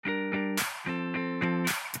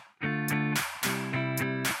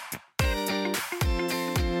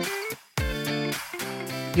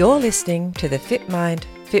You're listening to the Fit Mind,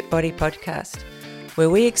 Fit Body podcast, where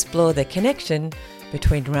we explore the connection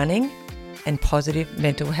between running and positive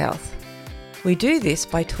mental health. We do this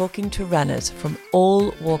by talking to runners from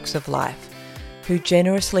all walks of life who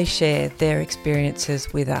generously share their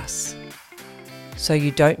experiences with us. So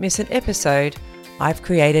you don't miss an episode, I've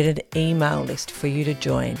created an email list for you to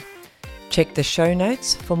join. Check the show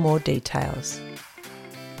notes for more details.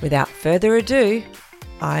 Without further ado,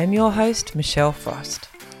 I'm your host, Michelle Frost.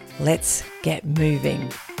 Let's get moving.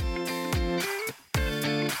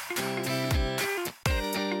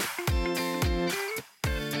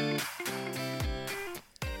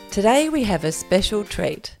 Today we have a special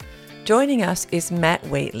treat. Joining us is Matt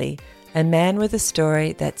Wheatley, a man with a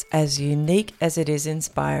story that's as unique as it is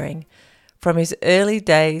inspiring. From his early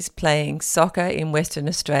days playing soccer in Western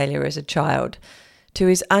Australia as a child to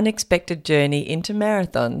his unexpected journey into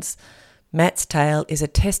marathons, Matt's tale is a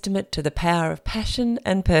testament to the power of passion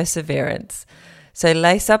and perseverance. So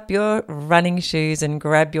lace up your running shoes and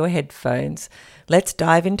grab your headphones. Let's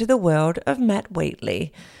dive into the world of Matt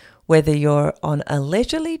Wheatley. Whether you're on a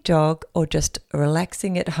leisurely jog or just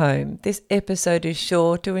relaxing at home, this episode is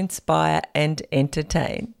sure to inspire and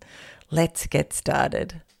entertain. Let's get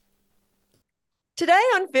started. Today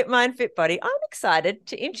on Fit Mind, Fit Body, I'm excited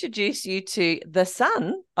to introduce you to the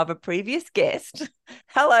son of a previous guest.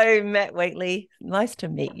 Hello, Matt Wheatley. Nice to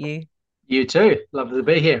meet you. You too. Lovely to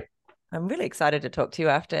be here. I'm really excited to talk to you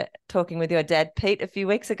after talking with your dad, Pete, a few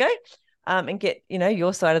weeks ago, and get,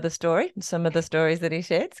 your side of the story and some of the stories that he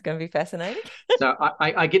shared. It's going to be fascinating. So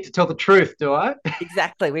I get to tell the truth, do I?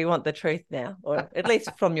 Exactly. We want the truth now, or at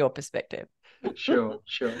least from your perspective. Sure.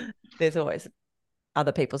 There's always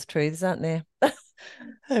other people's truths, aren't there?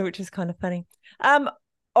 Which is kind of funny.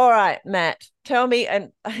 All right, Matt, tell me,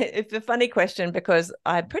 and it's a funny question because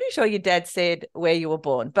I'm pretty sure your dad said where you were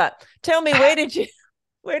born, but tell me, where did you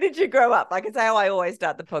grow up? Like, it's how I always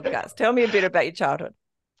start the podcast. Tell me a bit about your childhood.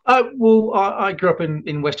 I grew up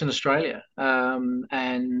in Western Australia, we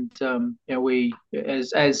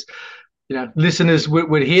as listeners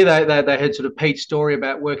would hear they heard sort of Pete's story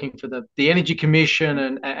about working for the Energy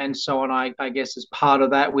Commission and so on. I guess as part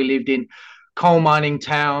of that, we lived in coal mining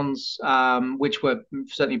towns, which were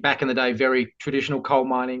certainly back in the day very traditional coal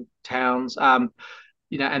mining towns. And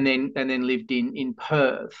then lived in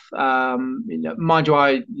Perth. Mind you,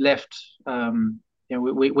 I left.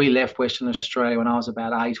 We left Western Australia when I was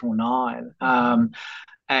about 8 or 9,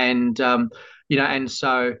 and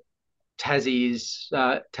so Tassie is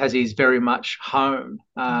very much home,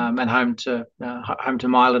 and home to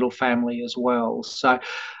my little family as well. So I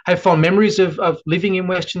have fond memories of living in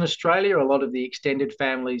Western Australia. A lot of the extended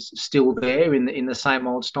families still there in the same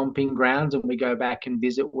old stomping grounds, and we go back and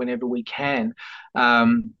visit whenever we can.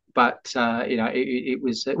 It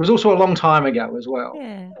was also a long time ago as well.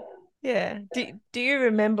 Yeah. Do you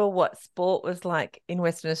remember what sport was like in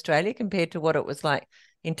Western Australia compared to what it was like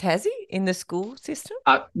in Tassie in the school system?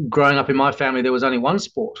 Growing up in my family, there was only one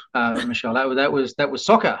sport, Michelle. That was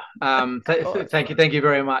soccer. Thank you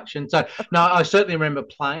very much. And so, no, I certainly remember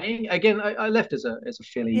playing. Again, I left as a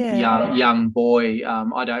fairly young boy.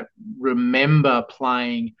 I don't remember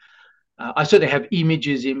playing. I certainly have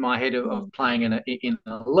images in my head of playing in a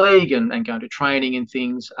league and going to training and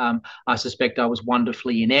things. I suspect I was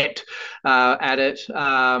wonderfully inept at it.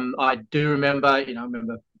 I do remember,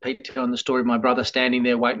 Pete telling the story of my brother standing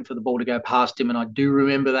there waiting for the ball to go past him, and I do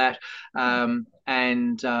remember that. I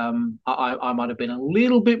might have been a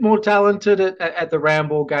little bit more talented at the round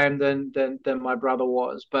ball game than my brother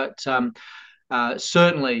was, but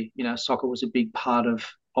certainly, soccer was a big part of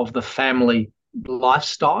the family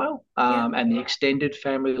lifestyle, and the extended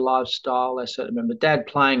family lifestyle. I certainly remember Dad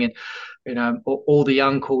playing, and all the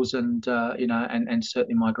uncles and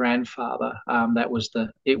certainly my grandfather.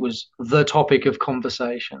 It was the topic of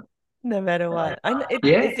conversation. No matter what,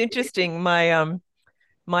 it's interesting. My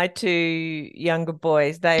two younger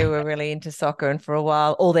boys, they were really into soccer, and for a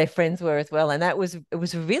while, all their friends were as well. And it was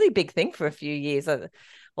a really big thing for a few years.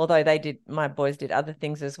 Although my boys did other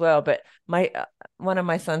things as well. But one of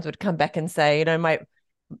my sons would come back and say,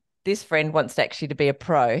 this friend wants actually to be a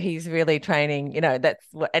pro. He's really training,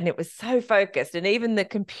 and it was so focused. And even the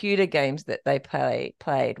computer games that they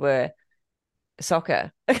played were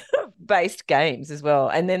soccer based games as well.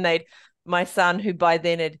 And then my son, who by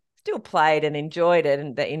then had still played and enjoyed it,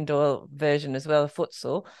 and the indoor version as well,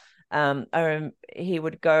 futsal, he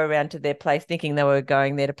would go around to their place thinking they were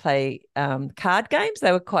going there to play card games.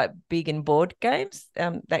 They were quite big in board games,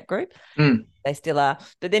 that group. They still are.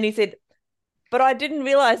 But then he said, but I didn't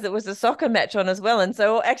realize there was a soccer match on as well. And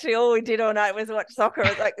so actually all we did all night was watch soccer.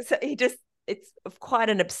 It was like, so he just it's quite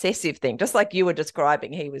an obsessive thing, just like you were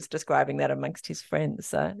describing. He was describing that amongst his friends.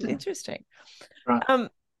 So interesting. Right.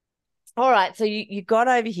 All right. So you got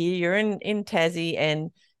over here, you're in Tassie,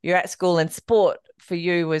 and you're at school, and sport for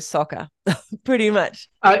you was soccer, pretty much.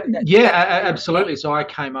 Absolutely. So I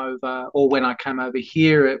came over, or when I came over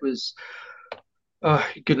here, it was, oh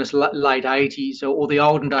goodness, late 80s, or the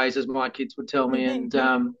olden days, as my kids would tell me. And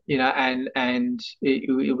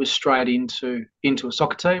it was straight into a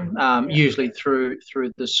soccer team, usually through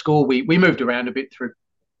the school. We moved around a bit through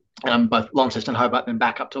both Launceston, Hobart, and then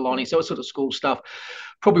back up to Lonnie. So it was sort of school stuff.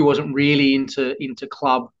 Probably wasn't really into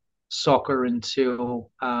club soccer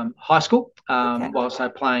until high school. Whilst I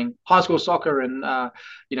playing high school soccer, and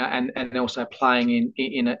and also playing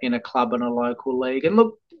in a club and a local league. And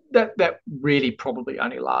look, that really probably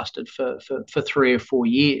only lasted for 3 or 4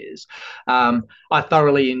 years. I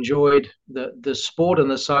thoroughly enjoyed the sport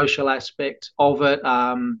and the social aspect of it.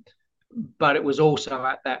 But it was also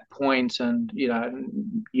at that point, and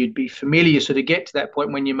you'd be familiar, sort of get to that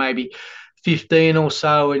point when you're maybe 15 or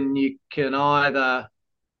so, and you can either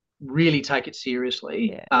really take it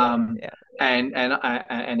seriously, and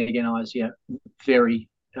again, I was very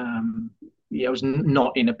I was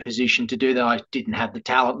not in a position to do that. I didn't have the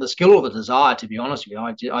talent, the skill, or the desire, to be honest with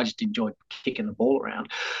you. I just enjoyed kicking the ball around.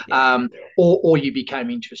 Or you became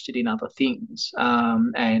interested in other things,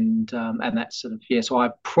 and that's sort of So I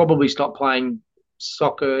probably stopped playing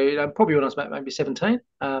soccer, probably when I was maybe 17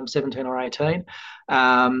 or 18.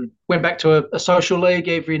 Went back to a social league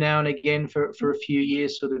every now and again for a few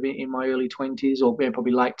years, sort of in my early 20s, or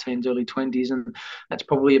probably late teens, early 20s, and that's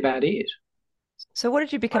probably about it. So what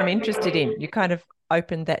did you become interested in? You kind of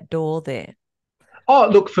opened that door there. Oh,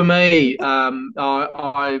 look, for me,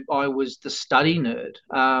 I was the study nerd.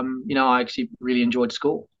 I actually really enjoyed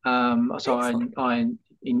school. So I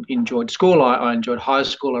enjoyed school. I enjoyed high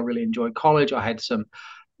school. I really enjoyed college. I had some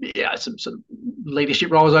sort of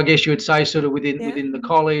leadership roles, I guess you would say, sort of within the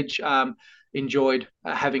college. Enjoyed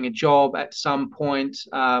having a job at some point.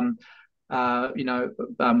 My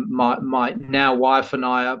now wife and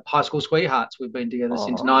I are high school sweethearts. We've been together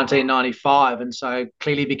since 1995, and so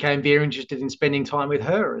clearly became very interested in spending time with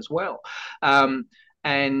her as well. So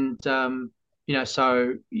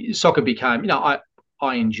soccer became,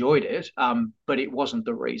 I enjoyed it, but it wasn't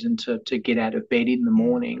the reason to get out of bed in the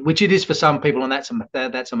morning, which it is for some people, and that's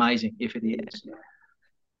amazing if it is.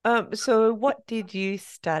 So what did you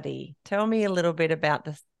study? Tell me a little bit about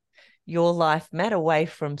your life, Matt, away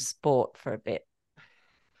from sport for a bit.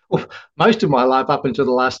 Well, most of my life up until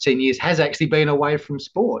the last 10 years has actually been away from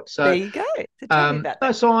sport. So there you go. So tell me about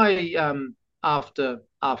that. So I, after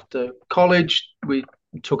college, we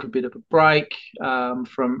took a bit of a break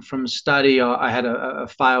from study. I had a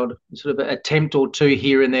failed sort of attempt or two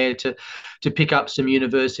here and there to pick up some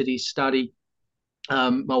university study.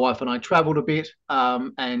 My wife and I travelled a bit,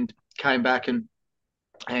 and came back and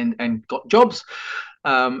got jobs,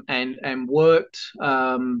 and worked,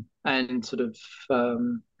 and sort of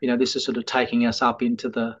this is sort of taking us up into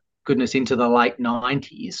the late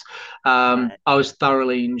 90s. I was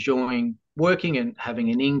thoroughly enjoying working and having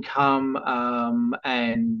an income,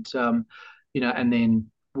 and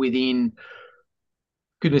then within,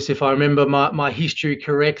 goodness, if I remember my history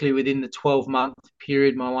correctly, within the 12-month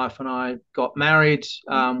period, my wife and I got married.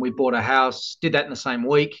 We bought a house, did that in the same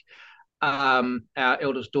week. Our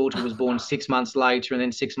eldest daughter was born 6 months later, and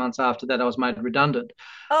then 6 months after that, I was made redundant.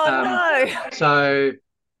 Oh, no. So,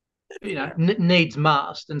 needs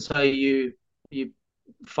must, and so you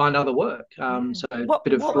find other work. So what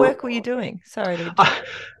work were you doing? Sorry to interrupt.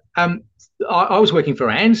 I was working for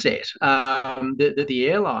Ansett, the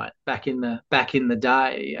airline, back in the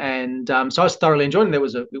day, and so I was thoroughly enjoying it. It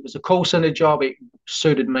was a call center job. It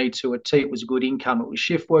suited me to a T. It was good income. It was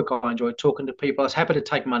shift work. I enjoyed talking to people. I was happy to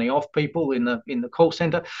take money off people in the call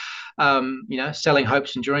center, selling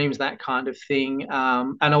hopes and dreams, that kind of thing,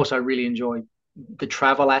 and also really enjoyed the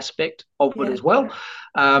travel aspect of it as well.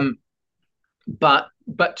 But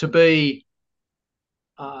to be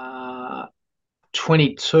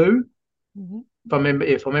 22.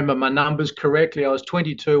 If I remember my numbers correctly, I was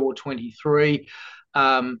 22 or 23,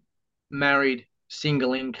 married,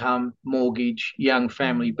 single income, mortgage, young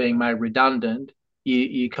family, being made redundant.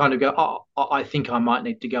 You kind of go, oh, I think I might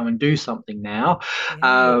need to go and do something now.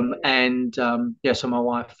 So my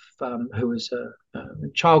wife, who was a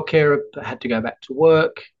childcarer, had to go back to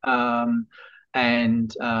work,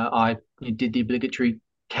 and I did the obligatory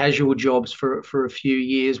casual jobs for a few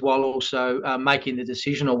years, while also making the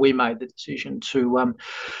decision, or we made the decision to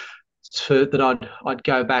that I'd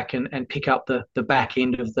go back and pick up the back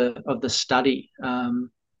end of the study,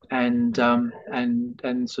 and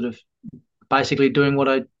sort of basically doing what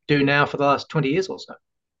I do now for the last 20 years or so.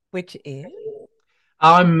 Which is?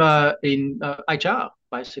 I'm in HR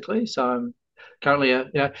basically, so I'm currently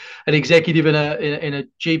an executive in a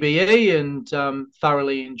GBE and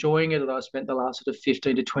thoroughly enjoying it. And I spent the last sort of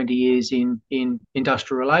 15 to 20 years in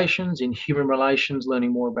industrial relations, in human relations,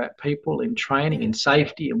 learning more about people, in training, in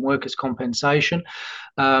safety, and workers' compensation,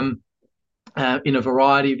 um, in a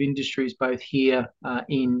variety of industries, both here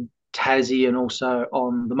in Tassie and also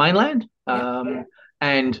on the mainland. Yeah.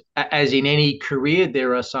 And as in any career,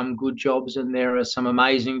 there are some good jobs and there are some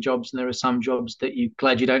amazing jobs and there are some jobs that you're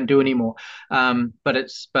glad you don't do anymore. But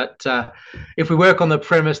if we work on the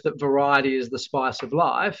premise that variety is the spice of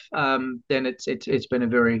life, then it's been a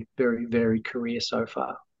very, very, very career so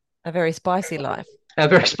far. A very spicy life. A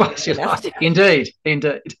very spicy life, indeed,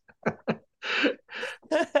 indeed.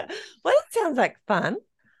 Well, it sounds like fun.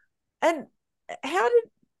 And how did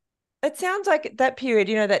it sounds like that period,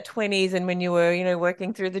 that 20s and when you were,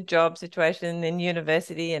 working through the job situation in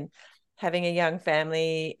university and having a young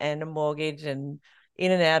family and a mortgage and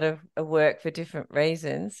in and out of work for different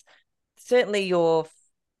reasons, certainly your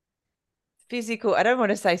physical, I don't want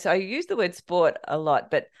to say, so I use the word sport a lot,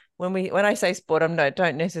 but when I say sport,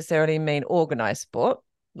 don't necessarily mean organized sport,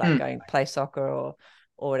 like going play soccer or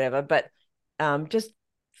whatever, but just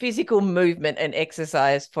physical movement and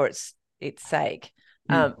exercise for its sake.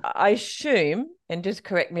 I assume, and just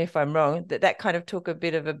correct me if I'm wrong, that kind of took a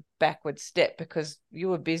bit of a backward step because you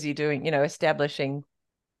were busy doing, establishing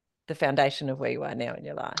the foundation of where you are now in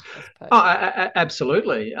your life, I suppose. Oh,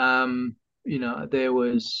 absolutely. There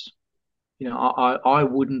was, I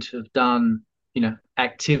wouldn't have done,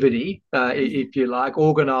 activity, if you like,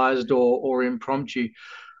 organized or impromptu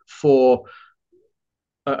for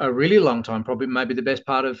a really long time, probably maybe the best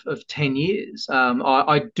part of 10 years.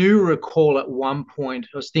 I do recall at one point,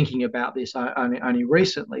 I was thinking about this only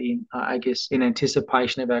recently, I guess, in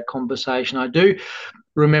anticipation of our conversation. I do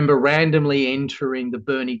remember randomly entering the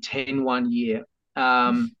Burnie 10 one year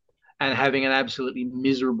and having an absolutely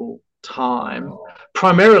miserable time,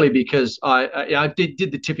 primarily because I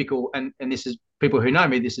did the typical, and this is people who know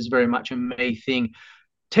me, this is very much a me thing,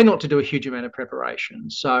 tend not to do a huge amount of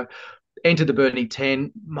preparation. So entered the Burnie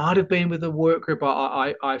 10, might have been with a work group,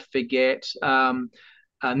 I forget. And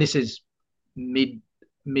this is mid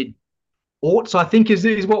aughts, I think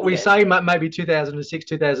is what we say, maybe 2006,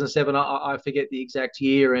 2007. I forget the exact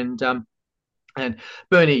year. And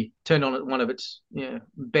Burnie turned on at one of its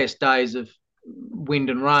best days of wind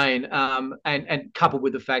and rain, and coupled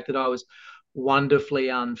with the fact that I was wonderfully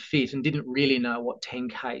unfit and didn't really know what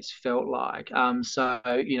 10Ks felt like. So,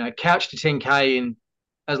 couch to 10K in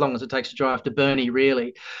as long as it takes to drive to Burnie,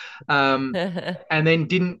 really. And then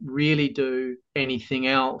didn't really do anything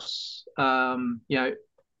else,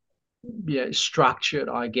 structured,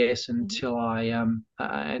 I guess, until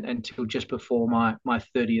until just before my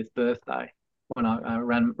 30th birthday when I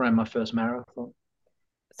ran my first marathon.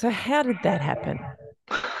 So how did that happen?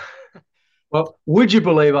 Well, would you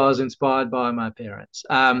believe I was inspired by my parents?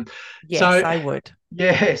 Yes, I would.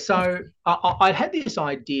 Yeah, so I had this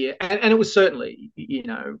idea, and it was certainly,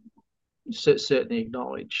 certainly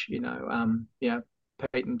acknowledge,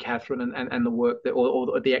 Pete and Catherine and the work that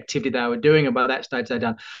or the activity they were doing, and by that stage they'd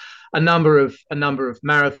done a number of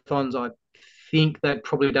marathons. I think they'd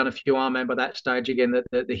probably done a few Ironman by that stage. Again,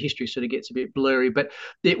 the history sort of gets a bit blurry, but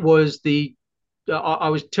it was I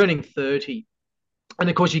was turning 30. And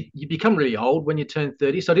of course, you become really old when you turn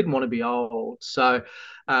 30. So I didn't want to be old. So,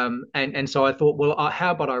 so I thought, well,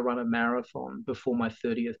 how about I run a marathon before my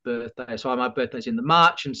 30th birthday? So my birthday's in the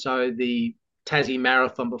March, and so the Tassie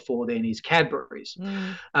Marathon before then is Cadbury's.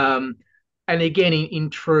 And again, in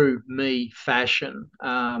true me fashion,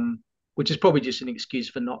 which is probably just an excuse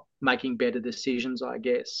for not making better decisions, I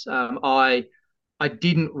guess. I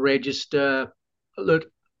didn't register. Look,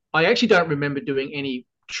 I actually don't remember doing any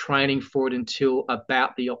training for it until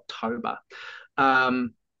about the October.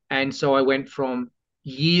 And so I went from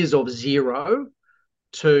years of zero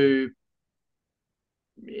to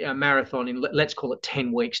a marathon in, let's call it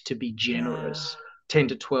 10 weeks to be generous, 10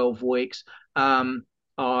 to 12 weeks.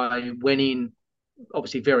 I went in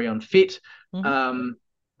obviously very unfit,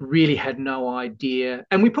 really had no idea.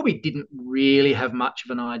 And we probably didn't really have much of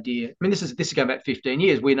an idea. I mean, this is going back 15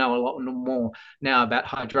 years. We know a lot more now about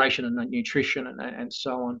hydration and nutrition and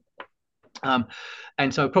so on.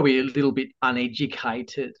 And so probably a little bit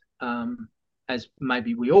uneducated, as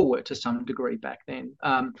maybe we all were to some degree back then.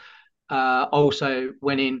 Also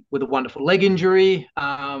went in with a wonderful leg injury,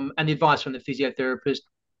 and the advice from the physiotherapist,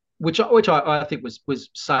 which I think was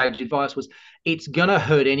sage advice, was it's gonna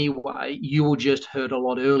hurt anyway. You will just hurt a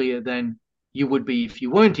lot earlier than you would be if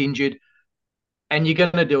you weren't injured. and you're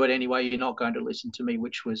going to do it anyway. You're not going to listen to me,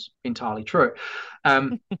 which was entirely true.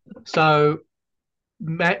 So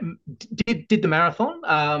did the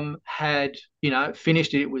marathon, had,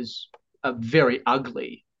 finished it. It was a very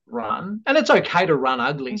ugly run, and it's okay to run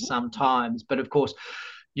ugly sometimes, but of course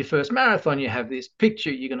your first marathon, you have this picture,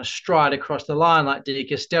 you're going to stride across the line like Di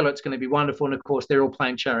Costello, it's going to be wonderful, and of course they're all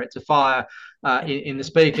playing Chariots of Fire in the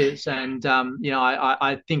speakers, and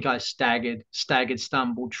I think I staggered,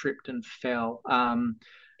 stumbled, tripped and fell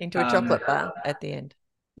into a chocolate bar at the end.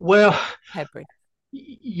 Well, Cadbury.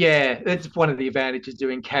 yeah, it's one of the advantages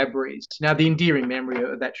doing Cadbury's. Now, the endearing memory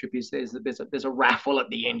of that trip is there's a raffle at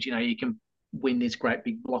the end. You can win this great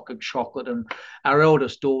big block of chocolate. And our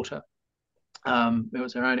eldest daughter, it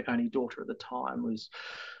was our only daughter at the time, was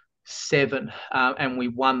 7, and we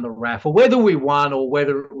won the raffle. Whether we won or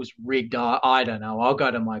whether it was rigged, I don't know. I'll go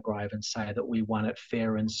to my grave and say that we won it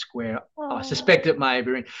fair and square. Oh. I suspect it may have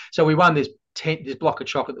been. So we won this block of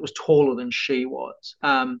chocolate that was taller than she was.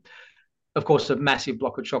 Of course, a massive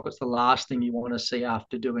block of chocolate's the last thing you want to see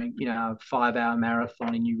after doing, a 5-hour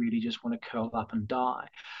marathon, and you really just want to curl up and die.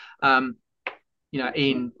 I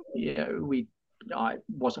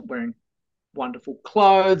wasn't wearing wonderful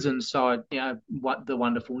clothes, and so what the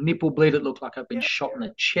wonderful nipple bleed. It looked like I've been shot in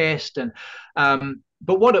the chest, and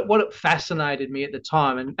but what it fascinated me at the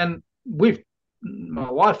time, and we've, my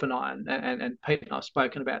wife and I, and Pete and I have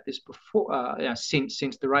spoken about this before, since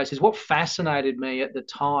the race, is what fascinated me at the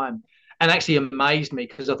time and actually amazed me,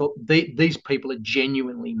 because I thought these people are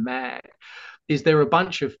genuinely mad. Is there a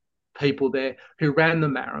bunch of people there who ran the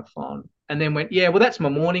marathon and then went, yeah, well, that's my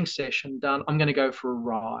morning session done. I'm going to go for a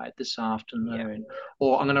ride this afternoon,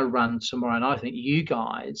 or I'm going to run tomorrow. And I think you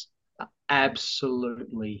guys are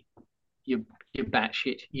absolutely, you're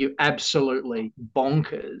batshit. You're absolutely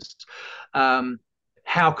bonkers.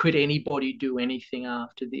 How could anybody do anything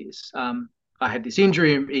after this? I had this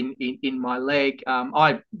injury in my leg.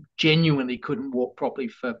 I genuinely couldn't walk properly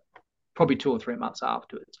for probably 2 or 3 months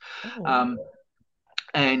afterwards. Oh.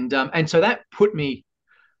 And so that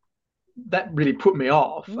really put me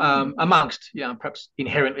off, amongst, perhaps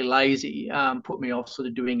inherently lazy, put me off sort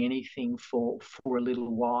of doing anything for a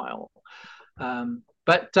little while.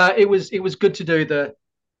 But it was good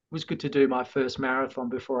to do my first marathon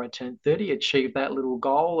before I turned 30, achieved that little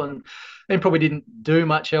goal, and probably didn't do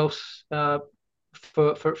much else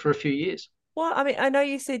for a few years. Well, I mean, I know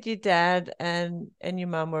you said your dad and your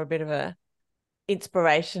mum were a bit of a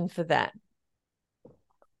inspiration for that,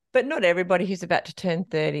 but not everybody who's about to turn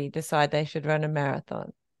 30 decide they should run a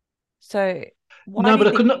marathon. So why? No, but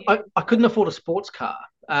I couldn't afford a sports car.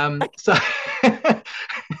 So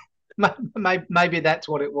maybe that's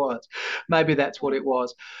what it was. Maybe that's what it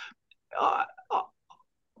was.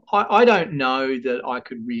 I don't know that I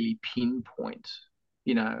could really pinpoint,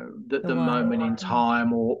 the moment in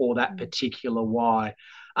time, or that particular why.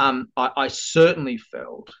 I certainly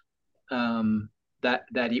felt that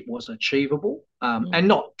it was achievable, and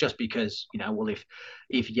not just because, well,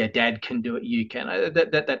 if your dad can do it, you can.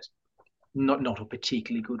 That's not a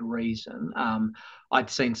particularly good reason. I'd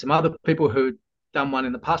seen some other people who'd done one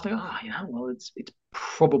in the past, and well, it's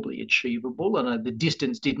probably achievable, and the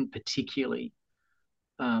distance didn't particularly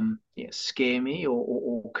scare me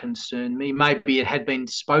or concern me. Maybe it had been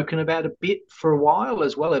spoken about a bit for a while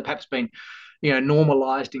as well. It perhaps been,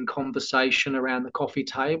 normalized in conversation around the coffee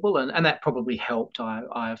table, and that probably helped. I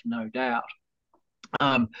have no doubt.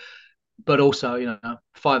 But also,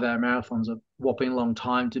 5-hour marathons are a whopping long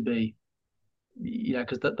time to be,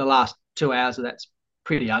 because the last 2 hours of that's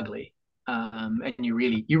pretty ugly. And you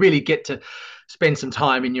really get to spend some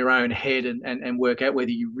time in your own head and work out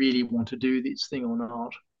whether you really want to do this thing or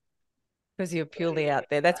not. Because you're purely out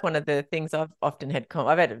there. That's one of the things I've often had.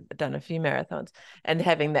 I've done a few marathons, and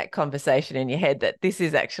having that conversation in your head that this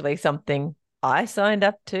is actually something I signed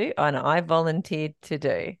up to and I volunteered to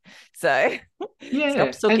do. So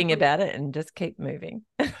stop sulking about it and just keep moving.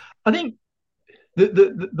 I think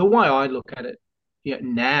the way I look at it,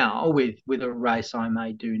 now with a race I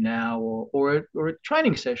may do now, or a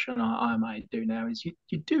training session I may do now, is you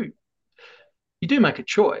do make a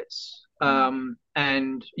choice,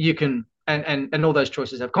 and you can, and all those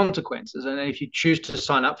choices have consequences, and if you choose to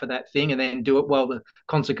sign up for that thing and then do it, well, the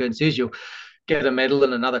consequence is you'll get a medal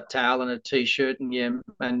and another towel and a t-shirt, and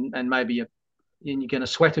maybe you're going to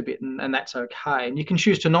sweat a bit, and that's okay. And you can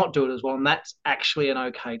choose to not do it as well, and that's actually an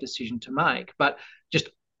okay decision to make. But just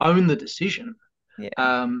own the decision.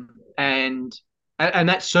 And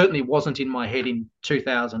that certainly wasn't in my head in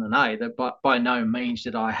 2008. That by no means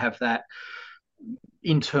did I have that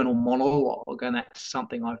internal monologue, and that's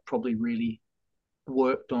something I've probably really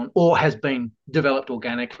worked on or has been developed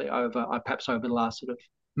organically perhaps over the last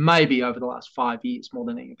maybe over the last 5 years more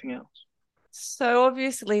than anything else. So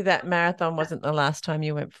obviously that marathon wasn't the last time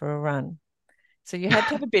you went for a run. So you had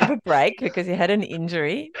to have a bit of a break because you had an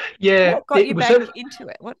injury. Yeah, What got it you was back certainly. into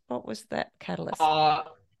it? What was that catalyst?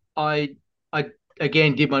 I I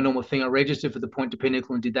again did my normal thing. I registered for the Point to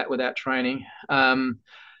Pinnacle and did that without training.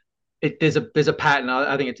 There's a pattern.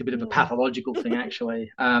 I think it's a bit of a Mm. pathological thing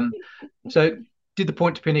actually. So did the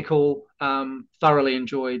Point to Pinnacle. Thoroughly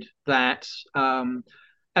enjoyed that. And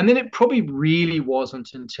then it probably really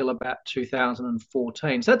wasn't until about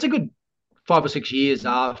 2014. So that's a good 5 or 6 years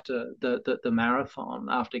after the marathon,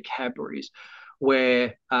 after Cadbury's,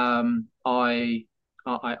 where I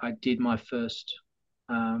did my first.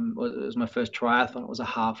 It was my first triathlon. It was a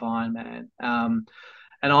half Ironman, and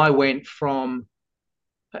I went from.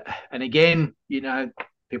 And again,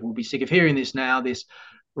 people will be sick of hearing this now. This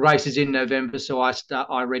race is in November, so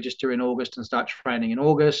I register in August and start training in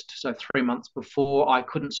August. So 3 months before, I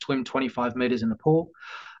couldn't swim 25 meters in the pool.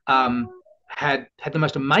 Um, had the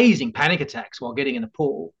most amazing panic attacks while getting in the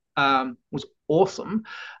pool. Was awesome,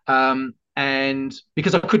 and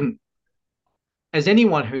because I couldn't, as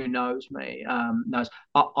anyone who knows me knows,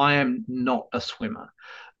 I am not a swimmer,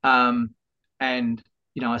 and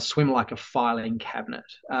I swim like a filing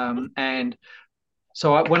cabinet, and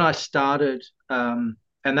so when I started, and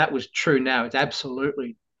that was true now,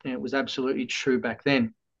 it was absolutely true back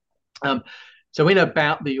then. Um, so in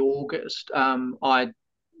about the August, I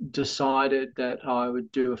decided that I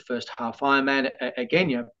would do a first half Ironman.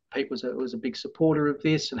 Again, Pete was a big supporter of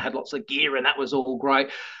this and had lots of gear, and that was all great.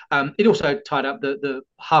 It also tied up the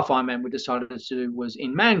half Ironman we decided to do was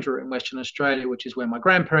in Mandurah in Western Australia, which is where my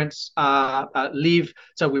grandparents live.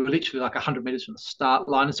 So we were literally like 100 meters from the start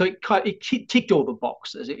line, and so it ticked all the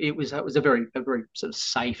boxes. It was a very sort of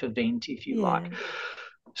safe event, if you Yeah. like.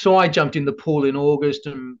 So I jumped in the pool in August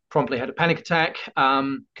and promptly had a panic attack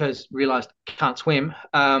because realised can't swim,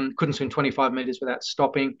 couldn't swim 25 metres without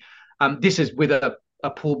stopping. This is with a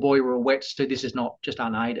pool buoy or a wetsuit. This is not just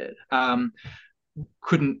unaided.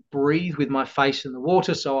 Couldn't breathe with my face in the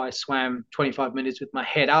water, so I swam 25 minutes with my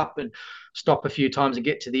head up and stop a few times and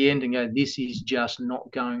get to the end and go, this is just not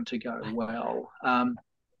going to go well.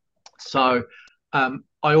 So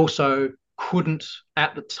I also couldn't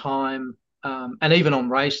at the time, and even on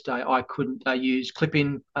race day, I couldn't use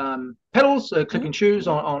clip-in pedals, clip-in shoes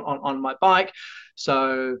on my bike.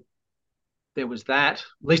 So there was that.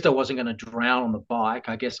 At least I wasn't going to drown on the bike.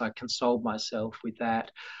 I guess I consoled myself with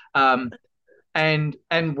that, and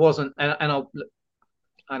wasn't and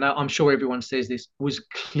I know I'm sure everyone says this, was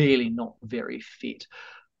clearly not very fit.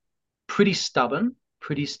 Pretty stubborn,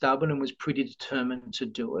 and was pretty determined to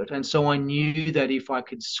do it. And so I knew that if I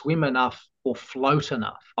could swim enough or float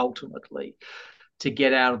enough, ultimately, to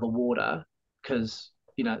get out of the water, because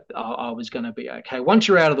I was going to be okay. Once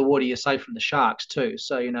you're out of the water, you're safe from the sharks too.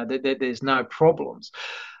 So there's no problems.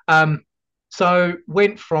 So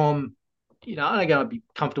went from I'm going to be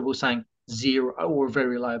comfortable saying zero or a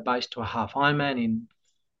very low base to a half Ironman in,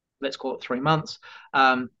 let's call it, 3 months.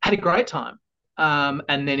 Had a great time.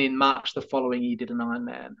 And then in March the following year did an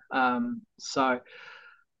Ironman. So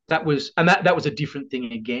that was a different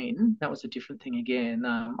thing again.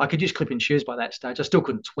 I could use clip-in shoes by that stage. I still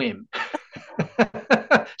couldn't swim.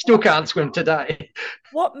 Still can't swim today.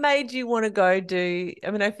 What made you want to go do? I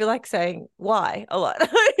mean, I feel like saying why a lot.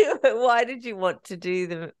 Why did you want to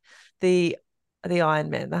do the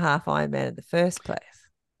Ironman, the half Ironman in the first place?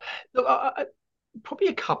 Look, probably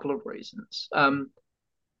a couple of reasons.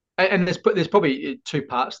 And there's probably two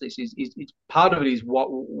parts to this. Is part of it is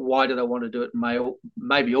why did I want to do it?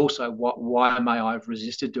 Maybe also why may I have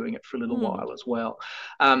resisted doing it for a little while as well.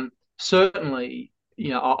 Certainly,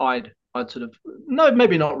 I'd sort of, no,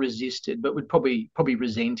 maybe not resisted, but would probably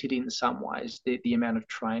resented in some ways the amount of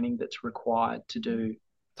training that's required to do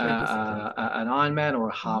an Ironman or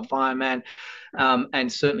a half Ironman,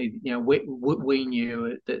 and certainly we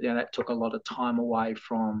knew that that took a lot of time away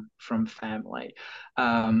from family,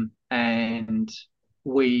 and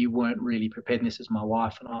we weren't really prepared. And this is my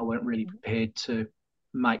wife and I weren't really prepared to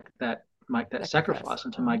make that sacrifice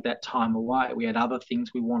and to make that time away. We had other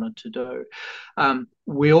things we wanted to do.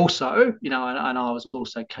 We also, and I was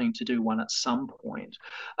also keen to do one at some point.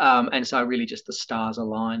 And so really just the stars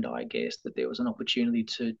aligned, I guess, that there was an opportunity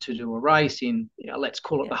to do a race in, let's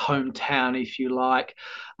call it the hometown, if you like,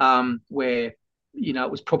 where,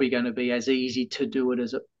 it was probably going to be as easy to do it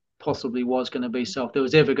as it possibly was going to be. So if there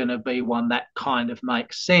was ever going to be one that kind of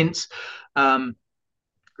makes sense,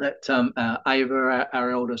 that Ava,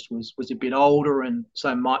 our eldest, was a bit older, and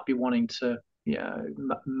so might be wanting to,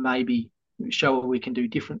 maybe show her we can do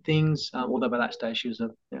different things. Although by that stage she was a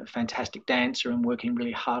fantastic dancer and working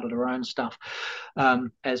really hard at her own stuff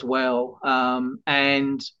as well.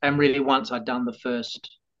 And really once I'd done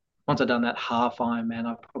that half Ironman,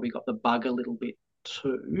 I probably got the bug a little bit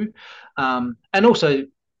too. And also,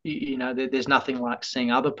 there's nothing like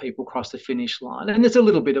seeing other people cross the finish line. And there's a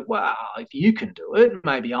little bit of, wow, if you can do it,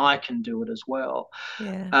 maybe I can do it as well.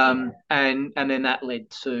 Yeah. And then that led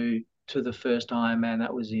to the first Ironman.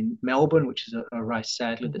 That was in Melbourne, which is a race,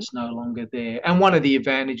 sadly, that's no longer there. And one of the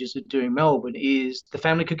advantages of doing Melbourne is the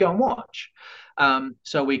family could go and watch.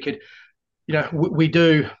 So we could, we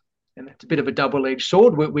do, and it's a bit of a double-edged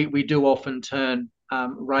sword. We do often turn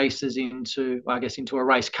races into a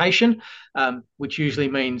racecation, which usually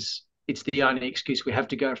means it's the only excuse we have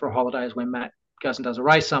to go for a holiday is when Matt goes and does a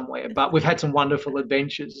race somewhere. But we've had some wonderful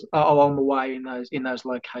adventures along the way in those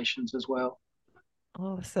locations as well.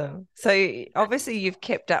 Awesome. So obviously you've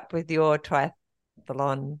kept up with your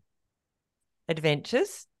triathlon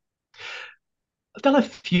adventures. I've done a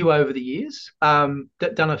few over the years. Done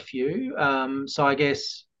a few. So I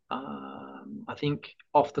guess I think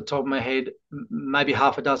off the top of my head, maybe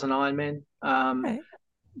half a dozen Ironman. Okay.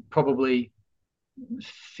 Probably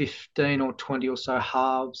 15 or 20 or so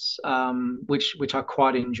halves, which I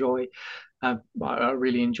quite enjoy. I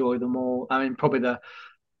really enjoy them all. I mean, probably the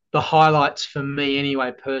highlights for me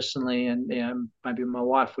anyway, personally, and maybe my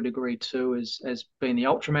wife would agree too, has been the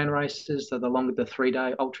Ultraman races, so the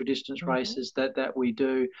 3-day ultra distance races that we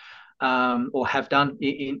do or have done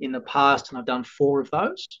in the past, and I've done 4 of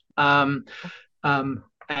those. And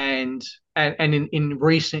in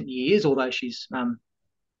recent years, although she's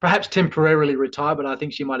perhaps temporarily retired, but I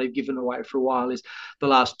think she might have given away for a while, is the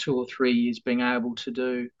last 2 or 3 years being able to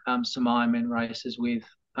do some Ironman races with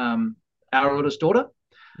our oldest daughter.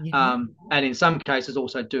 Yeah. And in some cases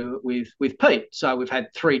also do it with Pete. So we've had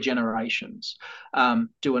 3 generations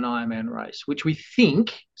do an Ironman race, which we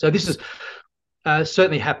think, so this is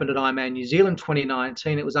certainly happened at Ironman New Zealand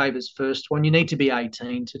 2019. It was Ava's first one. You need to be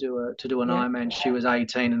 18 to do an Ironman. She was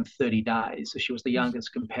 18 and 30 days. So she was the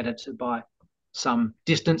youngest competitor by some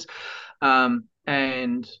distance.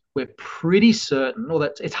 And we're pretty certain,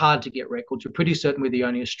 it's hard to get records, we're pretty certain we're the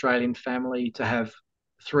only Australian family to have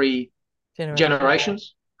 3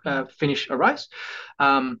 generations finish a race,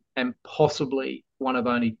 and possibly one of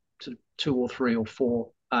only 2 or 3 or 4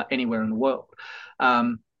 anywhere in the world.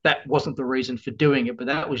 That wasn't the reason for doing it, but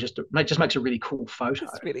that was just makes a really cool photo.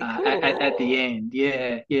 It's really cool. At the end.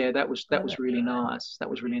 Yeah, that was really nice. That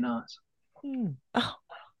was really nice. Oh,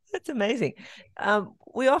 that's amazing.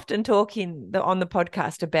 We often talk on the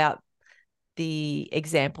podcast about the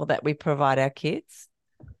example that we provide our kids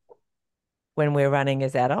when we're running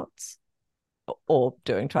as adults or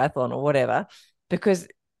doing triathlon or whatever, because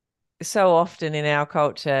so often in our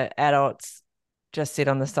culture, adults just sit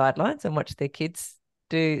on the sidelines and watch their kids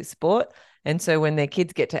do sport. And so when their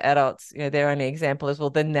kids get to adults, their only example is, well,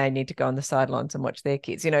 then they need to go on the sidelines and watch their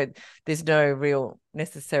kids. There's no real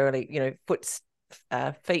necessarily,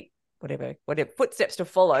 feet, whatever footsteps to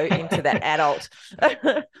follow into that adult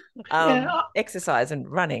exercise and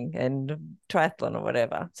running and triathlon or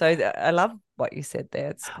whatever. So I love what you said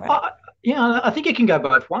there. It's great. I think it can go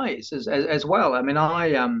both ways as well. I mean,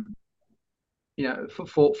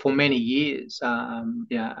 for many years,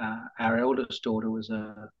 our eldest daughter was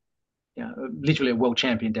literally a world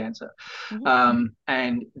champion dancer,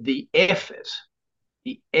 and the effort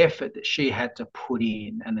that she had to put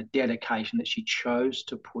in and the dedication that she chose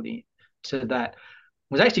to put in to that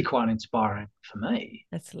was actually quite inspiring for me.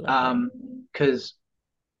 That's lovely. Because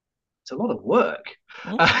it's a lot of work,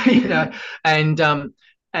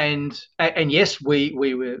 and yes, we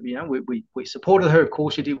were, we supported her. Of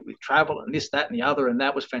course, she did with travel and this, that, and the other, and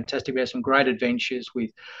that was fantastic. We had some great adventures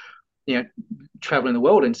with, traveling the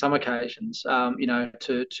world in some occasions,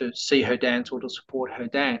 to see her dance or to support her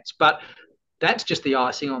dance. But that's just the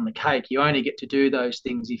icing on the cake. You only get to do those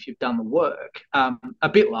things if you've done the work. A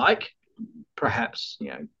bit like perhaps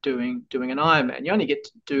doing an Ironman. You only get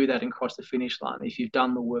to do that and cross the finish line if you've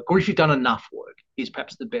done the work, or if you've done enough work, is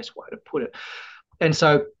perhaps the best way to put it. And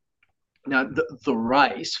so, the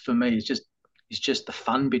race for me is just the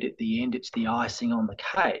fun bit at the end. It's the icing on the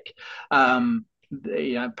cake.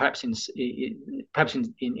 Perhaps in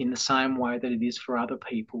the same way that it is for other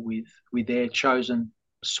people with their chosen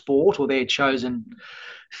sport or their chosen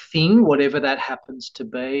thing, whatever that happens to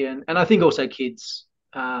be. And I think also kids,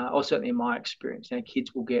 or certainly in my experience,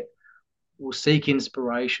 kids will seek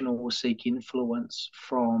inspiration or will seek influence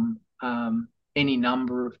from any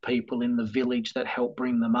number of people in the village that help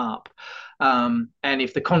bring them up. And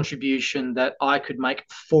if the contribution that I could make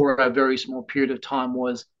for a very small period of time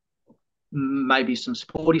was maybe some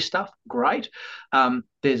sporty stuff, great.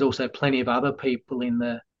 There's also plenty of other people in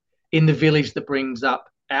the village that brings up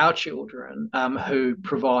our children, who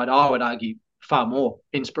provide, I would argue, far more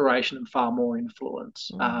inspiration and far more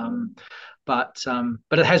influence. But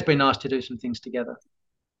it has been nice to do some things together.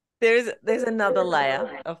 There's another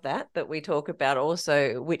layer of that we talk about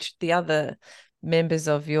also, which the other members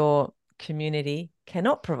of your community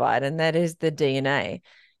cannot provide, and that is the DNA.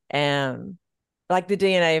 Like the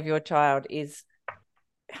DNA of your child is,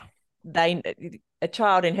 a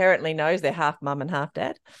child inherently knows they're half mum and half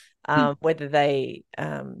dad, whether they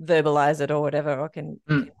verbalize it or whatever, or can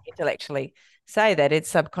intellectually say that. It's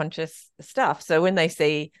subconscious stuff. So when they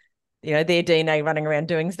see, their DNA running around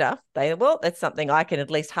doing stuff, that's something I can at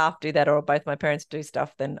least half do that, or both my parents do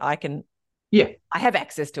stuff, then I can, I have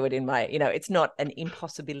access to it in my, it's not an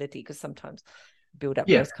impossibility, because sometimes build up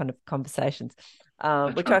those kind of conversations,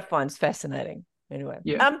 which right. I find is fascinating. Anyway,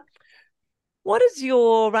 what does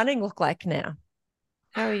your running look like now?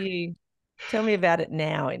 How are you? Tell me about it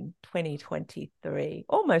now in 2023,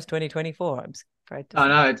 almost 2024. I'm afraid to say. I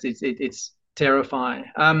know it's terrifying.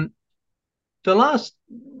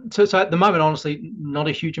 So at the moment, honestly, not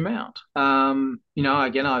a huge amount.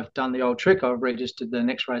 Again, I've done the old trick. I've registered the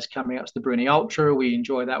next race coming up. It's the Bruni Ultra. We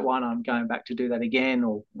enjoy that one. I'm going back to do that again,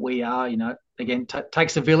 or we are. Again,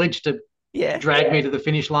 takes a village to drag me to the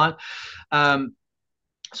finish line.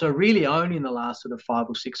 So really, only in the last sort of 5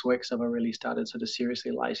 or 6 weeks have I really started sort of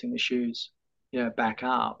seriously lacing the shoes, back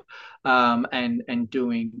up, and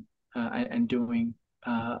doing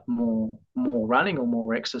more running or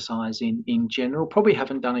more exercise in general. Probably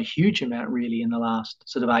haven't done a huge amount really in the last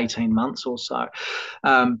sort of 18 months or so.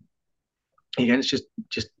 Again, it's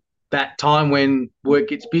just that time when work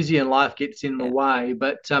gets busy and life gets in the way.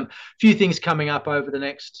 But a few things coming up over the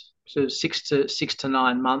next sort of 6 to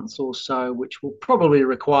 9 months or so, which will probably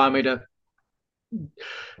require me to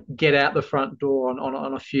get out the front door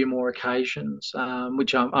on a few more occasions,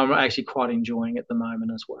 which I'm actually quite enjoying at the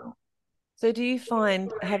moment as well. So do you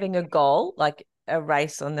find having a goal, like a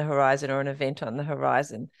race on the horizon or an event on the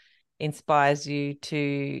horizon, inspires you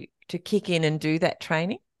to kick in and do that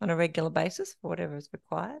training on a regular basis for whatever is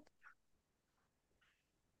required?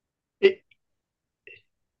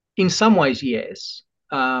 In some ways, yes.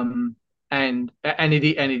 And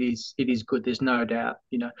it is good. There's no doubt.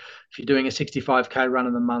 If you're doing a 65K run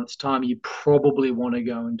in a month's time, you probably want to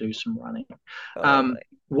go and do some running.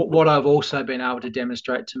 What I've also been able to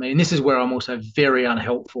demonstrate to me, and this is where I'm also very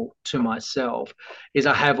unhelpful to myself, is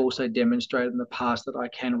I have also demonstrated in the past that I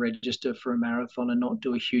can register for a marathon and not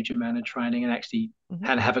do a huge amount of training and actually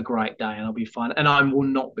have a great day, and I'll be fine. And I will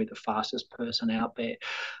not be the fastest person out there.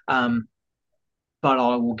 But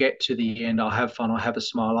I will get to the end. I'll have fun. I'll have a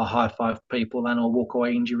smile. I'll high five people, and I'll walk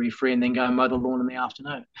away injury free, and then go and mow the lawn in the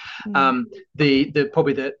afternoon.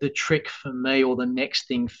 Probably the trick for me, or the next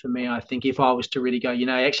thing for me, I think, if I was to really go,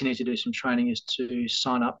 I actually need to do some training, is to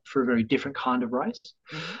sign up for a very different kind of race,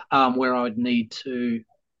 where I would need to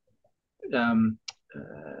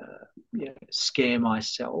scare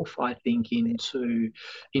myself, I think, into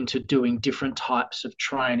doing different types of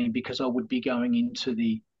training, because I would be going into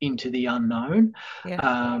the unknown.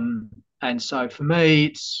 And so for me,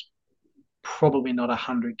 it's probably not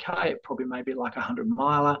 100K, probably maybe like 100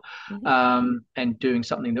 miler, and doing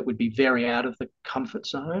something that would be very out of the comfort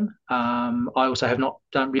zone. I also have not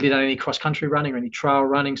done any cross-country running or any trail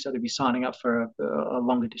running, so to be signing up for a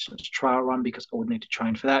longer distance trail run, because I would need to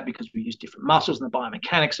train for that, because we use different muscles and the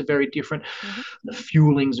biomechanics are very different. The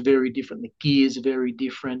fueling's very different, the gear's very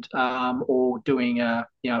different. Or doing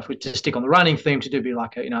if we just stick on the running theme, to do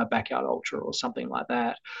like a backyard ultra or something like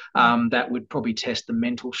that, that would probably test the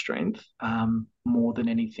mental strength more than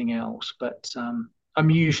anything else. But I'm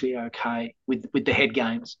usually okay with the head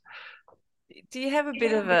games. Do you have a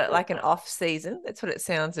bit of an off season? That's what it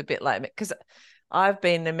sounds a bit like, because I've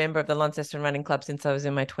been a member of the Launceston Running Club since I was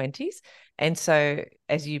in my 20s. And so,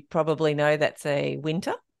 as you probably know, that's a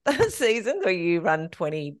winter season where you run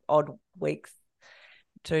 20 odd weeks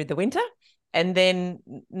through the winter. And then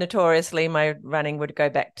notoriously my running would go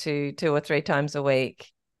back to 2 or 3 times a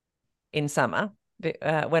week in summer,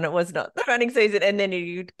 when it was not the running season. And then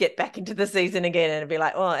you'd get back into the season again and it'd be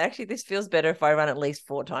like, well, actually this feels better if I run at least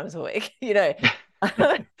 4 times a week,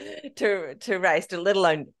 to race, to let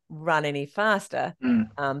alone run any faster.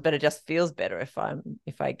 But it just feels better if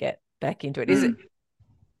I get back into it.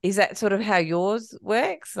 Is that sort of how yours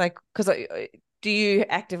works? Like, because do you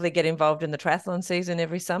actively get involved in the triathlon season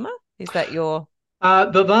every summer? Is that your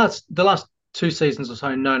the last 2 seasons or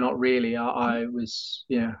so? No, not really. I was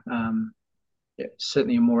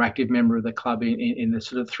certainly a more active member of the club in the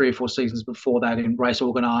sort of 3 or 4 seasons before that in race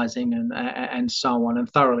organising and so on, and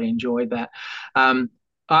thoroughly enjoyed that.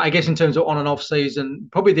 I guess in terms of on and off season,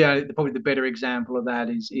 probably the better example of that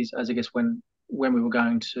is as I guess when we were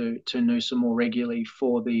going to Noosa more regularly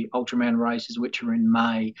for the Ultraman races, which are in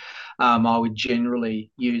May. I would generally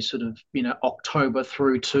use sort of October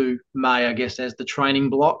through to May, I guess, as the training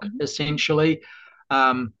block essentially.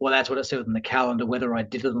 Well, that's what it said in the calendar. Whether I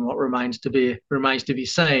did it or not remains to be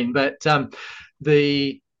seen.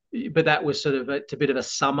 The but that was sort of it's a bit of a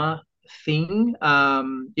summer thing.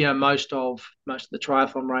 Most of the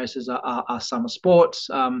triathlon races are summer sports,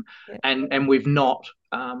 and we've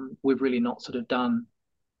really not sort of done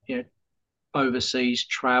overseas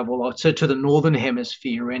travel or to the northern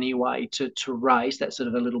hemisphere anyway to race. That's sort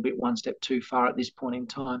of a little bit one step too far at this point in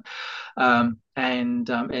time, and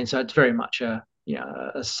so it's very much a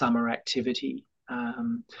summer activity.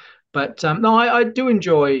 No, I do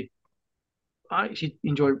enjoy. I actually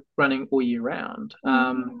enjoy running all year round.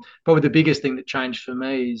 Probably the biggest thing that changed for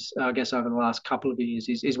me is, I guess, over the last couple of years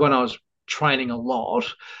is when I was training a lot,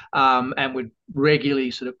 and would regularly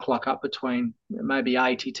sort of clock up between maybe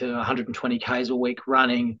 80 to 120 Ks a week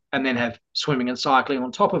running, and then have swimming and cycling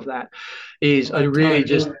on top of that. Is I really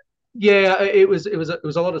just, yeah, it was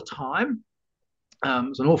a lot of time. It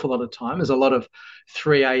was an awful lot of time. There's a lot of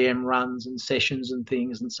 3 a.m. runs and sessions and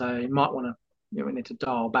things, and so you might want to, we need to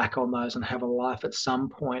dial back on those and have a life at some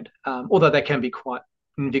point. Although that can be quite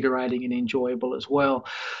invigorating and enjoyable as well.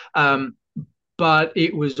 But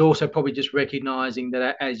it was also probably just recognizing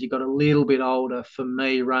that as you got a little bit older, for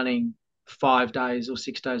me, running 5 days or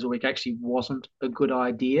 6 days a week actually wasn't a good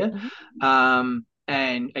idea, and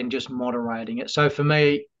just moderating it. So for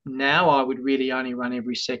me now, I would really only run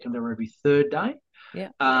every second or every third day.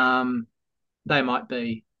 They might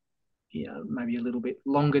be, maybe a little bit